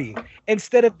obscurity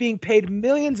instead of being paid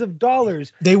millions of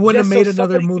dollars. They wouldn't have made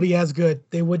another movie as good.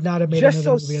 They would not have made another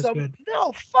movie as good.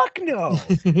 No, fuck no.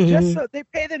 Just so they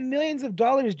pay them millions of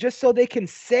dollars just so they can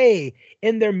say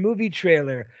in their movie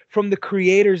trailer from the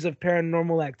creators of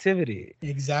Paranormal Activity.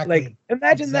 Exactly. Like,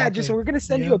 imagine that. Just we're gonna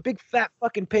send you a big fat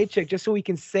fucking paycheck just so we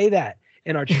can say that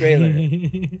in our trailer.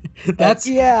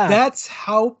 That's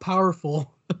how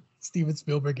powerful Steven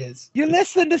Spielberg is. You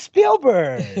listen to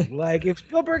Spielberg. Like, if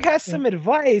Spielberg has some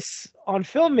advice on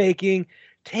filmmaking,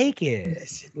 take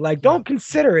it. Like, don't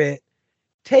consider it.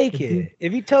 Take it.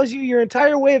 If he tells you your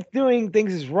entire way of doing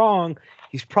things is wrong,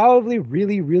 he's probably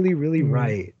really, really, really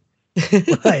right.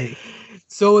 Right.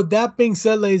 So with that being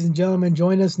said, ladies and gentlemen,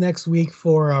 join us next week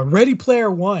for Ready Player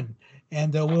One,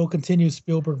 and we'll continue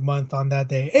Spielberg month on that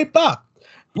day. Hey, Bob,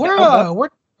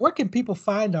 where can people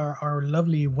find our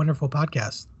lovely, wonderful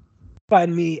podcast?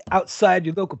 Find me outside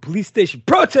your local police station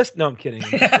protest. No, I'm kidding.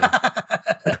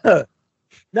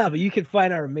 No, but you can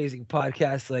find our amazing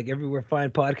podcast like everywhere fine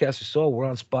podcasts are sold. We're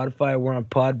on Spotify. We're on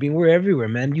Podbean. We're everywhere,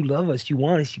 man. You love us. You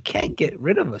want us. You can't get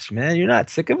rid of us, man. You're not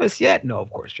sick of us yet? No, of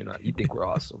course you're not. You think we're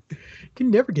awesome. You can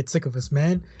never get sick of us,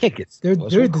 man. Can't get sick of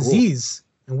us. They're a disease,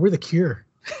 and we're the cure.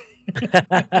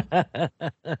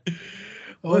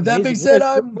 Well, that being said,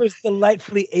 where's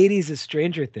delightfully 80s of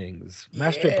Stranger Things,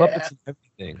 Master of Puppets and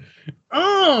everything.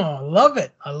 Oh, love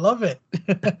it. I love it.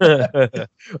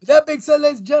 With that being said,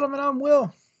 ladies and gentlemen, I'm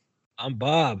Will. I'm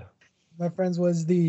Bob. My friends was the